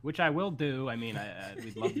 which I will do. I mean,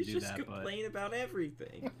 we'd love to You do just that, complain about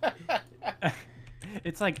everything. but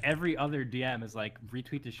it's like every other DM is like,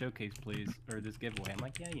 retweet the showcase, please, or this giveaway. I'm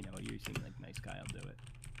like, yeah, you know what, you seem like a nice guy, I'll do it.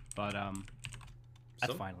 But that's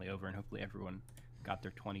Some- finally over, and hopefully everyone got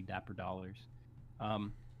their 20 dapper dollars.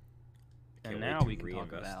 Can't And wait now to we can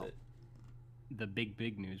talk reinvest about it. the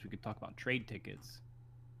big news. We could talk about trade tickets,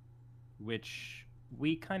 which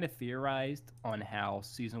we kind of theorized on how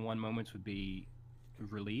season 1 moments would be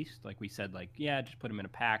released. Like we said, like, yeah, just put them in a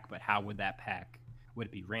pack, but how would that pack, would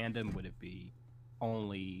it be random, would it be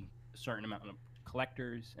only a certain amount of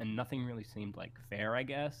collectors? And nothing really seemed like fair, I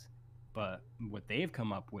guess. But what they've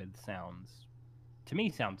come up with sounds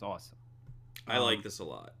awesome. I like this a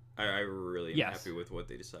lot. I really am yes. happy with what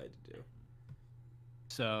they decided to do.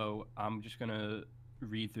 So I'm just gonna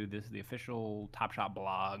read through this, the official Top Shot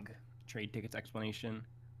blog trade tickets explanation.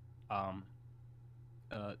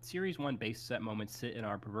 Series 1 base set moments sit in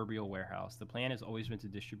our proverbial warehouse. The plan has always been to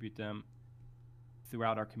distribute them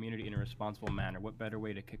throughout our community in a responsible manner. What better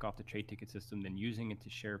way to kick off the trade ticket system than using it to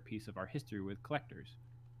share a piece of our history with collectors?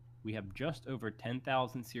 We have just over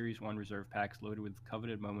 10,000 Series 1 reserve packs loaded with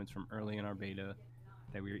coveted moments from early in our beta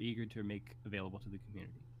that we are eager to make available to the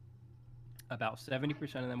community. About 70%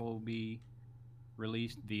 of them will be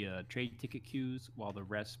released via trade ticket queues, while the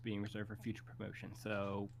rest being reserved for future promotion.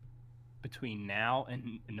 So between now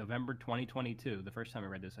and November 2022, the first time I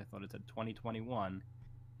read this, I thought it said 2021.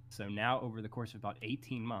 So now, over the course of about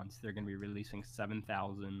 18 months, they're going to be releasing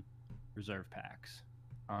 7,000 reserve packs.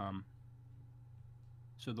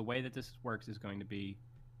 So the way that this works is going to be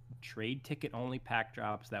trade ticket only pack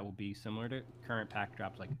drops that will be similar to current pack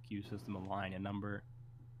drops, like a queue system, align a number.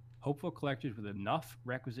 Hopeful collectors with enough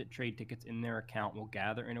requisite trade tickets in their account will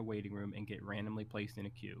gather in a waiting room and get randomly placed in a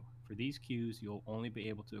queue. For these queues, you'll only be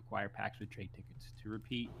able to acquire packs with trade tickets. To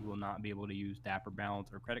repeat, you will not be able to use Dapper Balance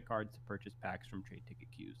or credit cards to purchase packs from trade ticket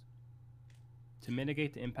queues. To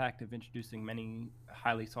mitigate the impact of introducing many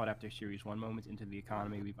highly sought after Series 1 moments into the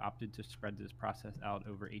economy, we've opted to spread this process out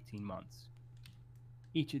over 18 months.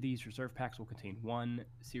 Each of these reserve packs will contain one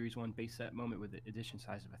Series 1 base set moment with an edition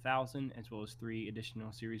size of 1,000, as well as 3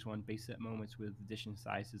 additional Series 1 base set moments with edition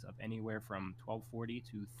sizes of anywhere from $12.40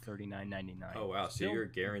 to $39.99. Oh wow! So Still you're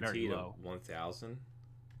very guaranteed low. 1,000.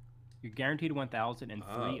 You're guaranteed 1,000 and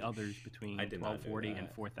 3 Oh, others between I did not know $12.40 and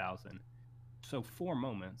that. $4,000. So 4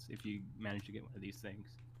 moments if you manage to get one of these things.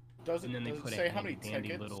 Does And it, then they does it put say a how many handy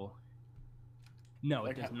tickets? little. No,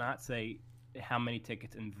 Like it does how- not say how many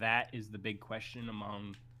tickets, and that is the big question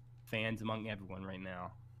among fans, among everyone right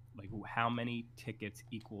now. Like, how many tickets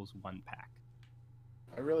equals 1 pack?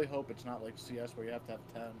 I really hope it's not like CS where you have to have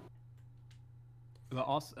 10. But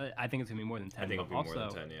also, I think it's gonna be more than 10. I think but it'll be more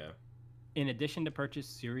also, than 10. Yeah. in addition to purchase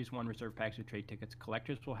Series 1 reserve packs with trade tickets,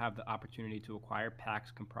 collectors will have the opportunity to acquire packs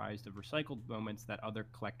comprised of recycled moments that other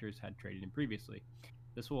collectors had traded in previously.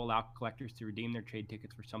 This will allow collectors to redeem their trade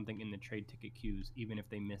tickets for something in the trade ticket queues, even if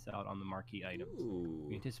they miss out on the marquee items. We Ooh.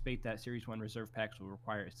 anticipate that Series 1 reserve packs will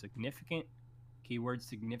require a significant, keyword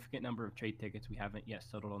significant number of trade tickets. We haven't yet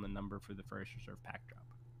settled on the number for the first reserve pack drop.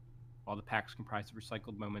 While the packs comprised of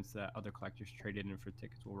recycled moments that other collectors traded in for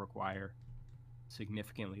tickets will require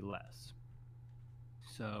significantly less.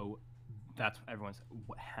 So that's what everyone's.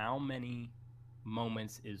 How many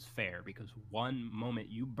moments is fair? Because one moment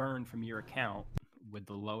you burn from your account, with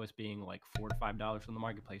the lowest being like $4 to $5 from the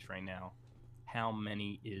marketplace right now, how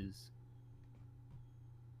many is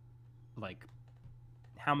like?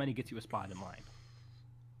 How many gets you a spot in line?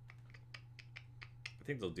 I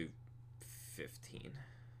think they'll do 15.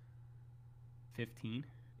 15?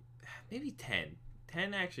 Maybe 10.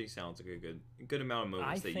 10 actually sounds like a good amount of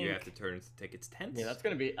moments I that you have to think- turn into tickets. 10. Yeah, that's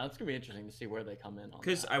gonna be interesting to see where they come in on.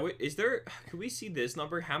 Because that. is there? Could we see this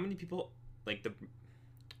number? How many people like the?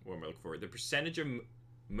 What am I looking for? The percentage of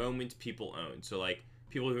moments people own. So like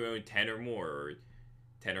people who own 10 or more, or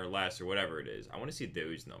 10 or less, or whatever it is. I want to see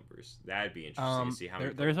those numbers. That'd be interesting to see how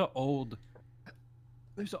many. There's an old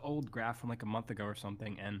graph from like a month ago or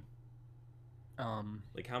something, and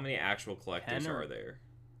Like how many actual collectors 10 or- are there?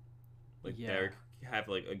 Like Yeah. they have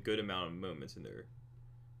like a good amount of moments in their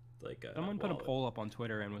like. someone put a wallet. poll up on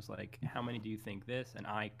Twitter and was like, "How many do you think this?" And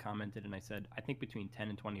I commented and I said, "I think between 10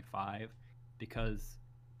 and 25, because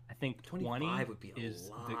I think 25 would be a is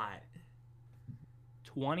lot.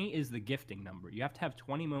 20 is the gifting number. You have to have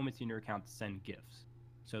 20 moments in your account to send gifts.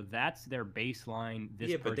 So that's their baseline.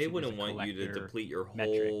 This Yeah, but they person is a wouldn't want you to collector deplete your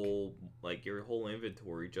metric. whole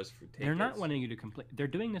inventory just for tickets. They're not wanting you to complete. They're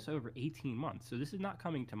doing this over 18 months, so this is not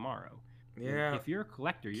coming tomorrow. Yeah. If you're a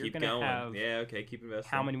collector, you're Keep gonna going. have Yeah, okay, keep investing.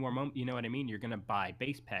 how many more moments? You know what I mean? You're gonna buy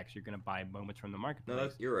base packs. You're gonna buy moments from the marketplace.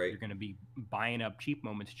 No, you're right. You're gonna be buying up cheap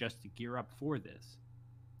moments just to gear up for this.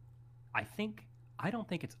 I don't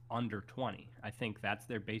think it's under 20. I think that's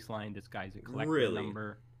their baseline. This guy's a collector Really?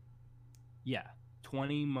 number. Yeah,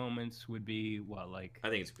 20 moments would be what, like I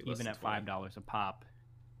think it's gonna be less even than at 20. $5 a pop.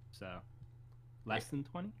 So less than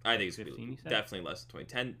 20. I think it's 15, gonna you be said? definitely less than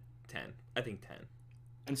 20. 10. I think 10.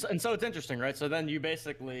 And so it's interesting, right? So then you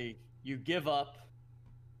basically you give up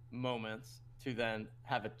moments to then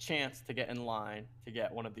have a chance to get in line to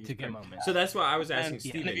get one of these To get packs. moments. So that's why I was asking And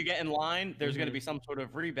Steven. if you get in line, there's going to Mhm. be some sort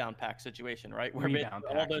of rebound pack situation, right? Where Rebound basically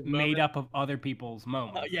all pack those made moments- up of other people's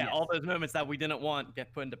moments. yeah, yes. all those moments that we didn't want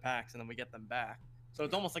get put into packs, and then we get them back. So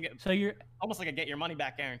it's almost like So you're a get your money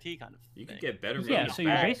back guarantee kind of. You thing. could get better. yeah. moments So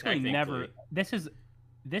you're back, basically never. technically.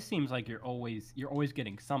 This seems like you're always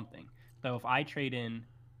getting something. So if I trade in,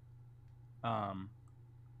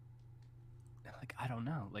 like I don't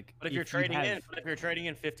know, like But if you're you trading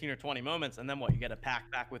in 15 or 20 moments, and then what? You get a pack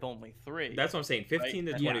back with only 3. That's what I'm saying. 15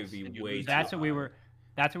 to Right? 20 Yes. would And be you way lose too That's what we high. were.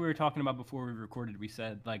 That's what we were talking about before we recorded. We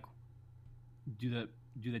said like, do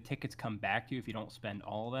the tickets come back to you if you don't spend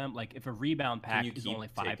all of them? Like if a rebound pack you is keep only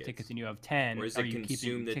 5 tickets? tickets and you have 10, Or is are it you keeping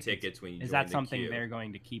consume the tickets when you Is join that the something queue? they're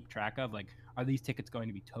going to keep track of? Like, are these tickets going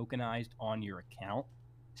to be tokenized on your account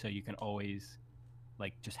so you can always,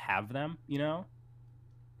 like, just have them? You know,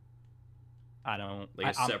 I don't.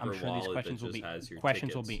 Like a I'm separate sure wallet these that questions will just be has your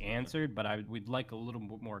will be tickets. answered, but we'd like a little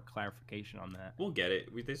bit more clarification on that. We'll get it.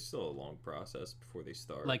 There's still a long process before they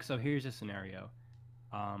start. Like, so here's a scenario: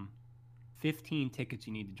 15 tickets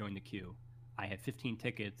you need to join the queue. I have 15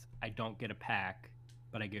 tickets. I don't get a pack,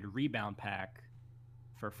 but I get a rebound pack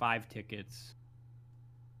for 5 tickets.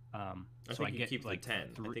 I So think I you get keep like the 10.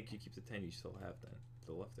 I 3 think you keep the 10 you still have then.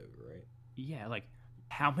 The leftover, right? Yeah, like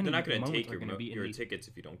how many They're not going to moments take are going to be in your these? tickets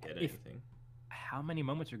if you don't get if- anything. How many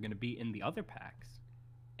moments are going to be in the other packs?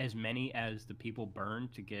 As many as the people burn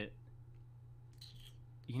to get.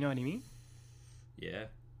 You know what I mean? Yeah.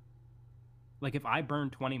 Like if I burn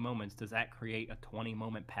 20 moments, does that create a 20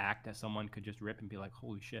 moment pack that someone could just rip and be like,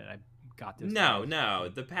 "Holy shit, I got this"? No, as no.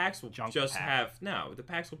 The packs will junk just pack. have no. The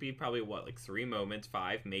packs will be probably what, like 3 moments,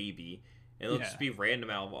 5 maybe, and it'll just Yeah. be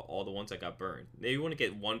random out of all the ones that got burned. They wouldn't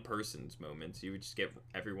get one person's moments. You would just get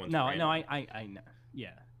everyone's. No, random. no, I know.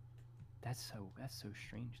 Yeah, that's so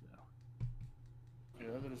strange though.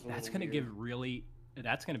 Yeah, that is a That's little gonna weird. give really.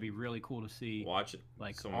 That's gonna be really cool to see. Watch it.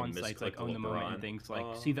 Like someone on sites like misclick Own the Moment and LeBron. things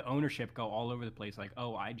like see the ownership go all over the place. Like,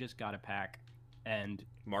 oh, I just got a pack, and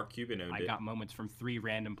Mark Cuban owned I it. got moments from 3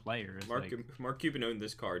 random players. Mark Cuban owned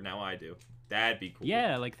this card. Now I do. That'd be cool.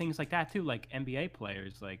 Yeah, like things like that too. Like NBA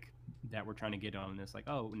players like that were trying to get on this. Like,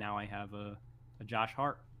 oh, now I have a Josh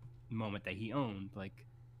Hart moment that he owned. Like,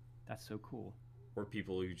 that's so cool. Or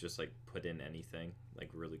people who just like put in anything, like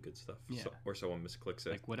really good stuff. Yeah. Or someone misclicks it.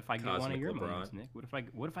 Like, what if I get one of Cosmic your LeBron. moments, Nick? What if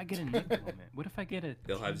I get a Nick moment? What if I get a?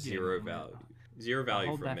 They'll have TJ 0 moment? value. 0 value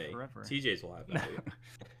hold for that me. forever. TJ's will have value.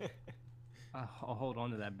 I'll hold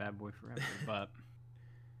on to that bad boy forever. But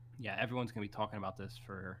yeah, everyone's gonna be talking about this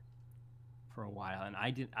for a while. And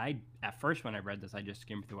I at first when I read this, I just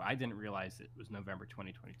skimmed through it. I didn't realize it was November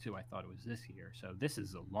 2022. I thought it was this year. So this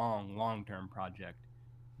is a long term project.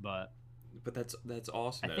 But But that's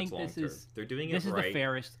awesome. I That think it's long this term. is They're doing it this is right. the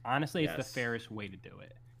fairest. Honestly, it's the Yes. fairest way to do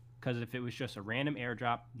it. Because if it was just a random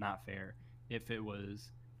airdrop, not fair. If it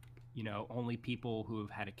was, only people who have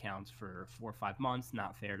had accounts for 4 or 5 months,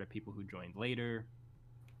 not fair to people who joined later.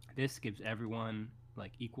 This gives everyone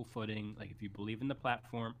like equal footing. Like if you believe in the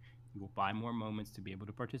platform, you will buy more moments to be able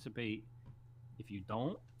to participate. If you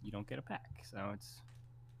don't get a pack. So it's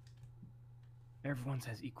everyone's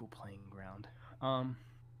has equal playing ground.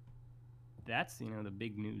 That's the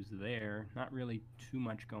big news there. Not really too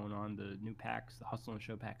much going on. The new packs, the Hustle and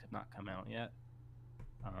Show packs, have not come out yet.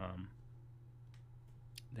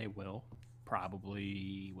 They will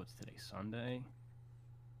probably. What's today? Sunday.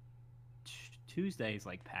 Tuesday is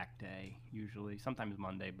like pack day usually. Sometimes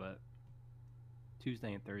Monday, but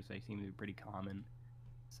Tuesday and Thursday seem to be pretty common.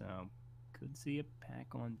 So could see a pack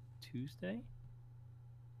on Tuesday.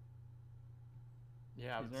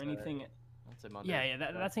 Yeah. Is there anything? I'd say Monday.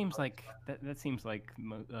 Yeah. That seems like that seems like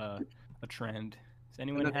a trend. Does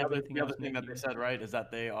anyone And then have anything the else? other thing that they said, right, is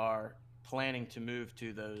that they are planning to move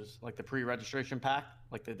to those, like the pre-registration pack,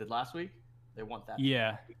 like they did last week. They want that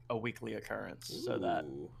Yeah, a weekly occurrence so that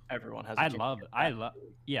Ooh. everyone has. a I chance to love. get I that. love.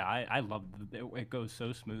 Yeah, I love. It goes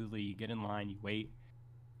so smoothly. You get in line, you wait.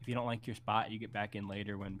 if you don't like your spot, you get back in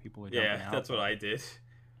later when people are jumping Yeah, out. that's what I did.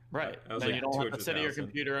 Right. I was Then like you don't have to sit at your 200,000.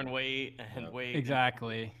 computer and wait and Yep. wait.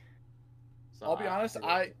 Exactly. So I'll be honest,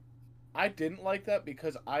 get it. I didn't like that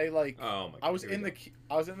because I Oh my god. I was here we in the go.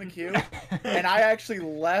 I was in the queue and I actually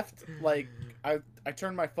left like I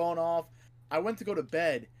turned my phone off. I went to go to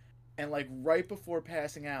bed and like right before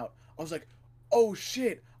passing out, I was like, "Oh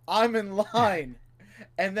shit, I'm in line."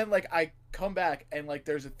 And then like I come back and like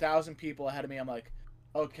there's 1,000 people ahead of me. I'm like,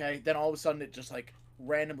 "Okay." Then all of a sudden it just like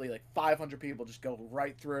randomly like 500 people just go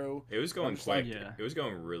right through. It was going just quick. like- Yeah. It was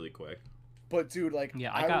going really quick. But dude, like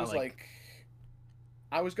Yeah, I got, was like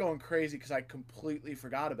I was going crazy because I completely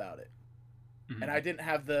forgot about it. Mhm. And I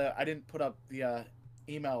didn't put up the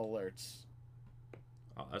email alerts.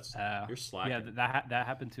 Oh, that's Uh, you're slacking. yeah, that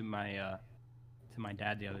happened to my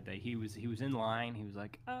dad the other day. He was in line. He was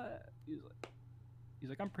like, he's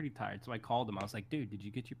like, I'm pretty tired. So I called him. I was like, dude, did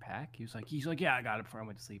you get your pack? He's like, yeah, I got it before I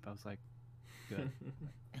went to sleep. I was like, good.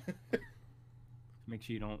 Make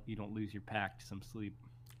sure you don't lose your pack to some sleep.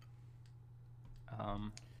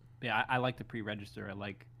 Yeah, I like to pre-register. I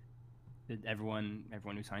like that everyone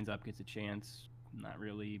who signs up gets a chance.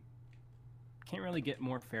 Can't really get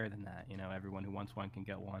more fair than that. You know, everyone who wants one can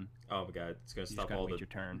get one. Oh my god, it's gonna You just stop gotta all wait the your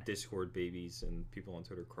turn. Discord babies and people on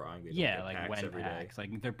Twitter crying. They don't Yeah, get like packs when every day. packs.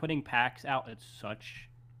 Like they're putting packs out at such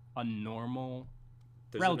a normal.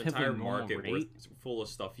 There's relatively an entire normal market rate. full of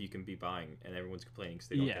stuff you can be buying, and everyone's complaining because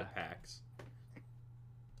they don't Yeah. get packs.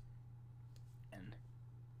 And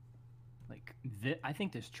like I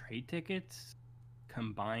think this trade tickets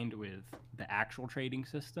combined with the actual trading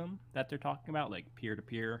system that they're talking about, like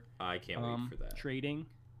peer-to-peer I can't wait for that. trading,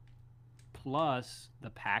 plus the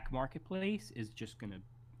pack marketplace is just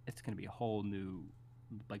it's gonna be a whole new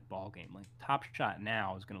like ball game. Like Top Shot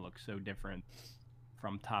now is gonna look so different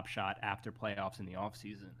from Top Shot after playoffs in the off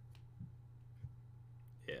season,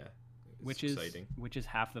 Yeah, it's which exciting. is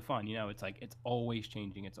half the fun. You know, it's like it's always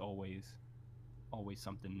changing. It's always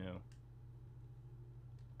something new.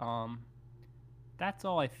 That's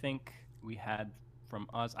all I think we had from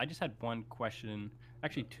us. I just had one question,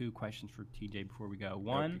 actually two questions for TJ before we go. Nope,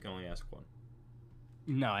 One, you can only ask one.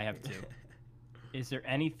 no, I have two. Is there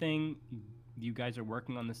anything you guys are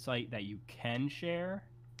working on the site that you can share?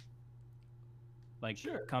 Like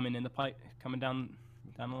Sure. coming down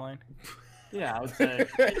the line? Yeah, I would say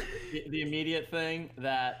the immediate thing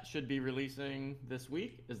that should be releasing this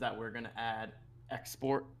week is that we're going to add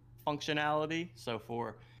export functionality. So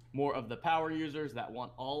for more of the power users that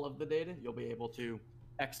want all of the data, you'll be able to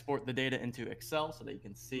export the data into Excel so that you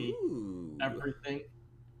can see Ooh, everything,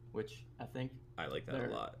 which I think I like that a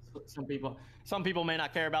lot. some people may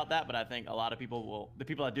not care about that, but I think a lot of people will. The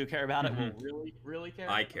people that do care about it will really care.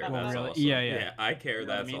 I care. about That's that. really- awesome. yeah. I care. You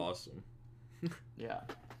know what I That's mean? awesome. Yeah.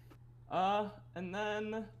 And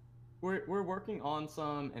then we're working on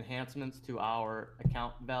some enhancements to our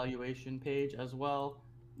account valuation page as well.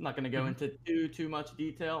 I'm not going to go into too much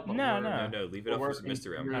detail, but No, we're No, leave it up for working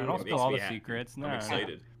mystery. through- No, It don't It spill makes all me the happy. secrets. I'm No.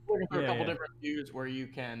 excited. working through a Yeah, couple yeah. different views where you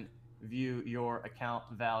can view your account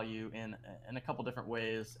value in a couple different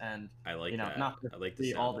ways, and I like you know, that. not to I like the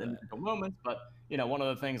see sound all of the that. individual moments, but you know, one of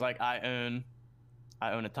the things like I own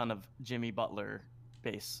a ton of Jimmy Butler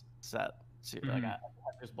base set. So, like I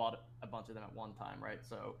just bought a bunch of them at one time, right?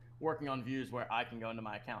 So working on views where I can go into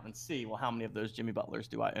my account and see, well, how many of those Jimmy Butlers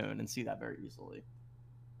do I own, and see that very easily.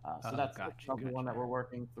 So Oh, that's gotcha, something one that gotcha. we're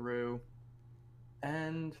working through,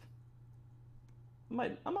 and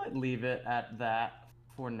I might leave it at that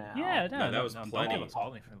for now. Yeah, No, that was don't plenty. give us all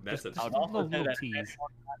the information. That's Just a- a I would also say little that tease.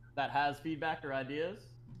 that has feedback or ideas,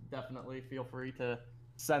 definitely feel free to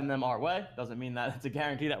send them our way. Doesn't mean that it's a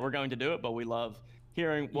guarantee that we're going to do it, but we love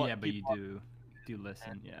hearing what Yeah, but you people do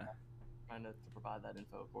listen. Yeah. trying to provide that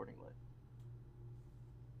info accordingly.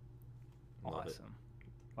 Love it.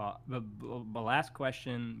 Awesome. The last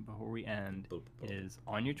question before we end is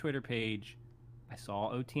on your Twitter page. I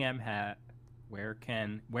saw OTM hat. Where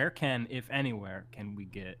can, if anywhere, can we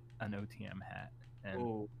get an OTM hat?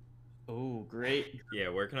 And Oh, great. Yeah,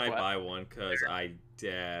 where can I What? buy one? Because I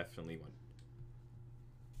definitely want.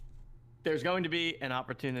 There's going to be an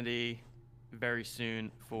opportunity very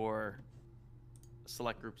soon for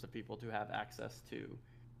select groups of people to have access to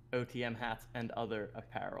OTM hats and other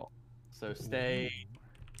apparel. So stay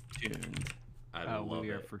tuned. I oh, love we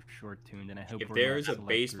are it. for sure tuned, and I hope If we're in that there's a select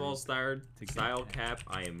baseball group. style to get style that. cap,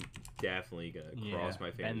 I am definitely gonna Yeah, cross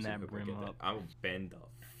my bend fingers that and hope I brim get that. up. I'm gonna bend the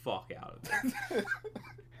fuck out of it.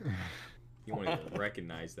 You won't even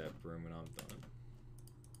recognize that broom when I'm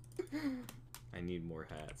done. I need more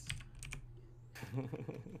hats.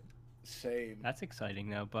 Same. That's exciting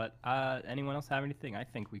though. But anyone else have anything? I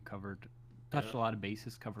think we covered touched Yeah. a lot of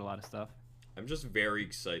bases, covered a lot of stuff. I'm just very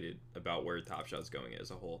excited about where Top Shot's going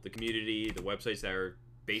as a whole. The community, the websites that are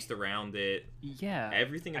based around it, Yeah,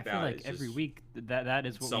 everything I feel about like it is every just week that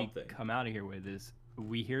is what something. we come out of here with is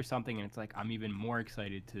we hear something and it's like I'm even more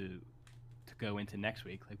excited to go into next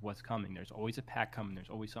week. Like what's coming? There's always a pack coming. There's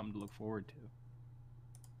always something to look forward to.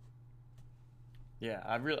 Yeah,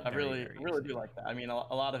 I really Very do exciting. like that. I mean, a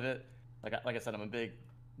lot of it, like I said, I'm a big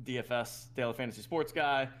DFS daily fantasy sports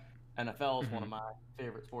guy. NFL is one of Mhm. my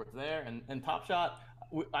favorite sports there, and Top Shot.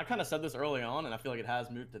 I kind of said this early on, and I feel like it has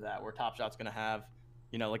moved to that where Top Shot's going to have,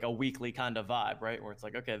 like a weekly kind of vibe, right? Where it's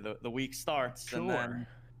like, okay, the week starts, and then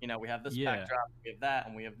Sure. we have this Yeah. backdrop, we have that,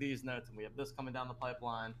 and we have these notes, and we have this coming down the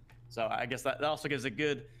pipeline. So I guess that also gives a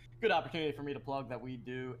good opportunity for me to plug that we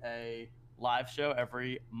do a live show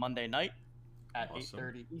every Monday night at Awesome.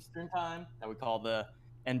 8:30 Eastern time that we call the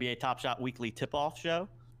NBA Top Shot Weekly Tip-Off Show.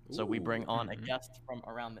 So we bring Ooh. on a Mhm. guest from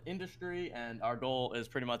around the industry, and our goal is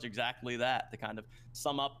pretty much exactly that, to kind of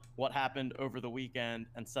sum up what happened over the weekend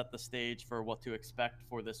and set the stage for what to expect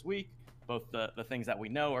for this week, both the things that we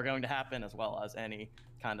know are going to happen as well as any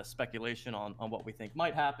kind of speculation on what we think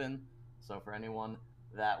might happen. So for anyone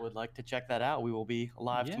that would like to check that out, we will be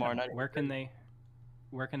live Yeah. tomorrow night. Where can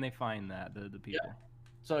they find that the people?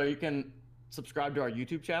 So you can subscribe to our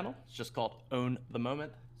YouTube channel. It's just called Own the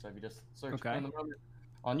Moment. So if you just search Okay. Own the Moment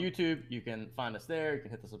on YouTube, you can find us there. You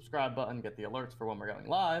can hit the subscribe button, get the alerts for when we're going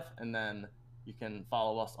live, and then you can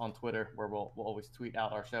follow us on Twitter, where we'll always tweet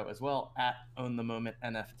out our show as well at Own the Moment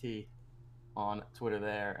NFT on Twitter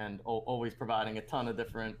there, and always providing a ton of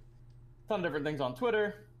different things on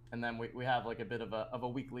Twitter. And then we have like a bit of a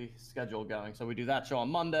weekly schedule going. So we do that show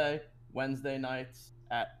on Monday, Wednesday nights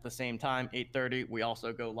at the same time, 8:30. We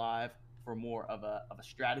also go live for more of a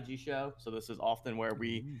strategy show. So this is often where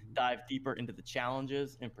we Ooh. dive deeper into the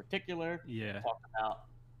challenges in particular, Yeah. talk about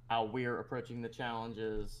how we're approaching the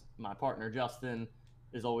challenges. My partner Justin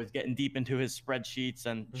is always getting deep into his spreadsheets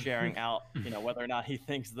and sharing out, whether or not he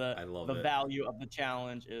thinks I love the it. value of the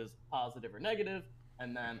challenge is positive or negative.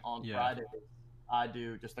 And then on Yeah. Fridays, I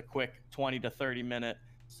do just a quick 20 to 30 minute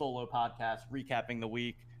solo podcast recapping the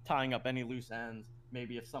week, tying up any loose ends.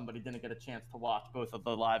 Maybe if somebody didn't get a chance to watch both of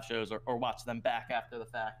the live shows or watch them back after the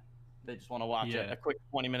fact, they just want to watch Yeah. a quick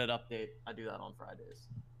 20-minute update. I do that on Fridays.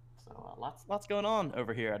 So lots going on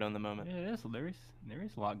over here at Own the Moment. Yeah, there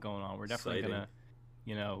is a lot going on. We're definitely Exciting.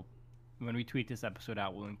 gonna, when we tweet this episode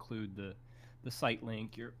out, we'll include the site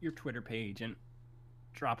link, your Twitter page, and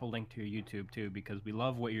drop a link to your YouTube too, because we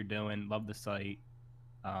love what you're doing, love the site.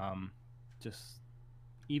 Just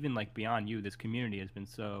even like beyond you, this community has been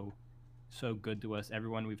so good to us.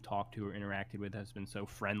 Everyone we've talked to or interacted with has been so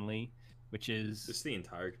friendly, which is Just the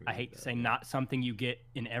entire community. I hate to say not something you get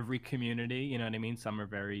in every community, you know what I mean? Some are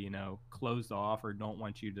very, closed off or don't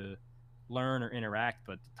want you to learn or interact,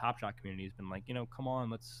 but the Top Shot community has been like, come on,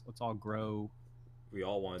 let's all grow. We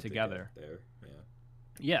all wanted together. to get there.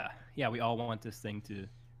 Yeah. Yeah, we all want this thing to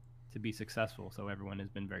be successful, so everyone has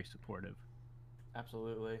been very supportive.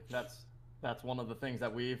 Absolutely. That's one of the things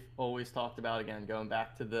that we've always talked about, again, going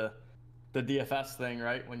back to the DFS thing,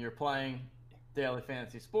 right? When you're playing daily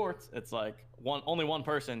fantasy sports, it's like only one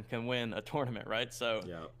person can win a tournament, right? So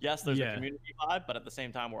Yeah. yes, there's Yeah. a community vibe, but at the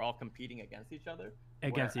same time, we're all competing against each other.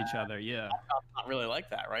 Against each other, yeah. Top Shot's not really like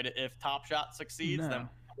that, right? If Top Shot succeeds, then No.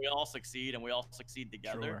 we all succeed, and we all succeed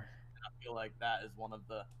together. Sure. And I feel like that is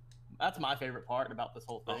that's my favorite part about this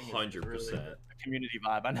whole thing. is really 100%. the community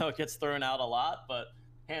vibe. I know it gets thrown out a lot, but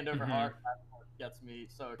hand over Mhm. heart, that's what gets me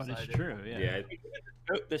so But excited. it's true, yeah. Yeah.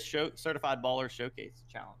 This show, Certified Baller Showcase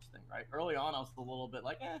Challenge thing, right? Early on, I was a little bit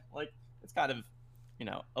like, it's kind of,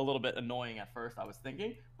 a little bit annoying at first, I was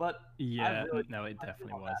thinking, but Yeah, really no, it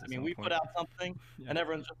definitely was. I at mean, some we point. put out something, Yeah. and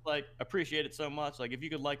everyone's just like, appreciate it so much. Like, if you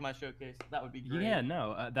could like my showcase, that would be great. Yeah,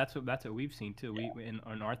 no, that's what we've seen too. We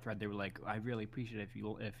on our thread, they were like, I really appreciate it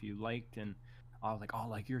if you liked, and I was like, oh,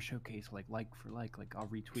 like your showcase, like for like I'll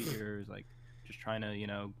retweet yours, like just trying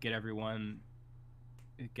to get everyone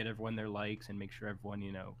their likes and make sure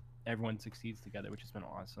everyone succeeds together, which has been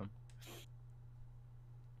awesome.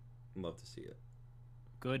 Love to see it.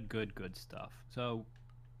 Good stuff. So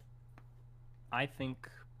I think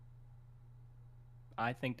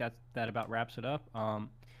that about wraps it up.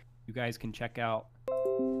 You guys can check out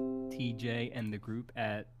TJ and the group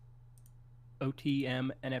at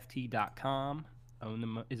otmnft.com.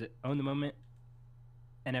 Is it Own the Moment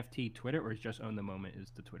NFT Twitter, or is just Own the Moment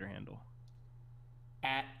is the Twitter handle?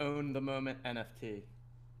 At Own the Moment NFT.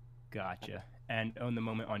 Gotcha. And Own the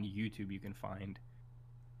Moment on YouTube, you can find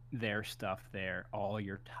their stuff there, all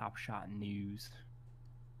your Top Shot news.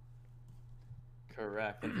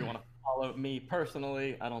 Correct. And if you want to follow me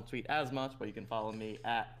personally, I don't tweet as much, but you can follow me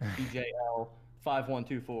at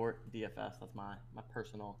BJL5124DFS. That's my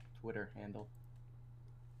personal Twitter handle.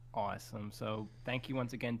 Awesome. So thank you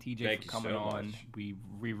once again, TJ, Thank for you coming so on. much. We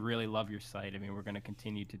really love your site. I mean, we're going to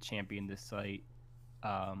continue to champion this site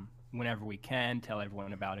whenever we can. Tell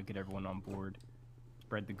everyone about it. Get everyone on board.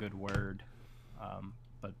 Spread the good word.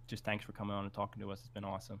 But just thanks for coming on and talking to us. It's been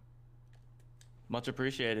awesome. Much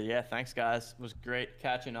appreciated. Yeah, thanks, guys. It was great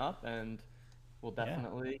catching up, and we'll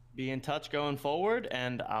definitely be in touch going forward.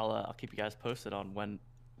 And I'll keep you guys posted on when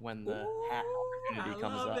the hat opportunity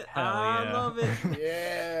comes up. Hell I yeah. love it.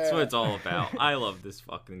 Yeah. That's what it's all about. I love this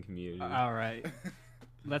fucking community. All right.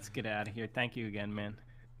 Let's get out of here. Thank you again, man.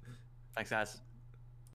 Thanks, guys.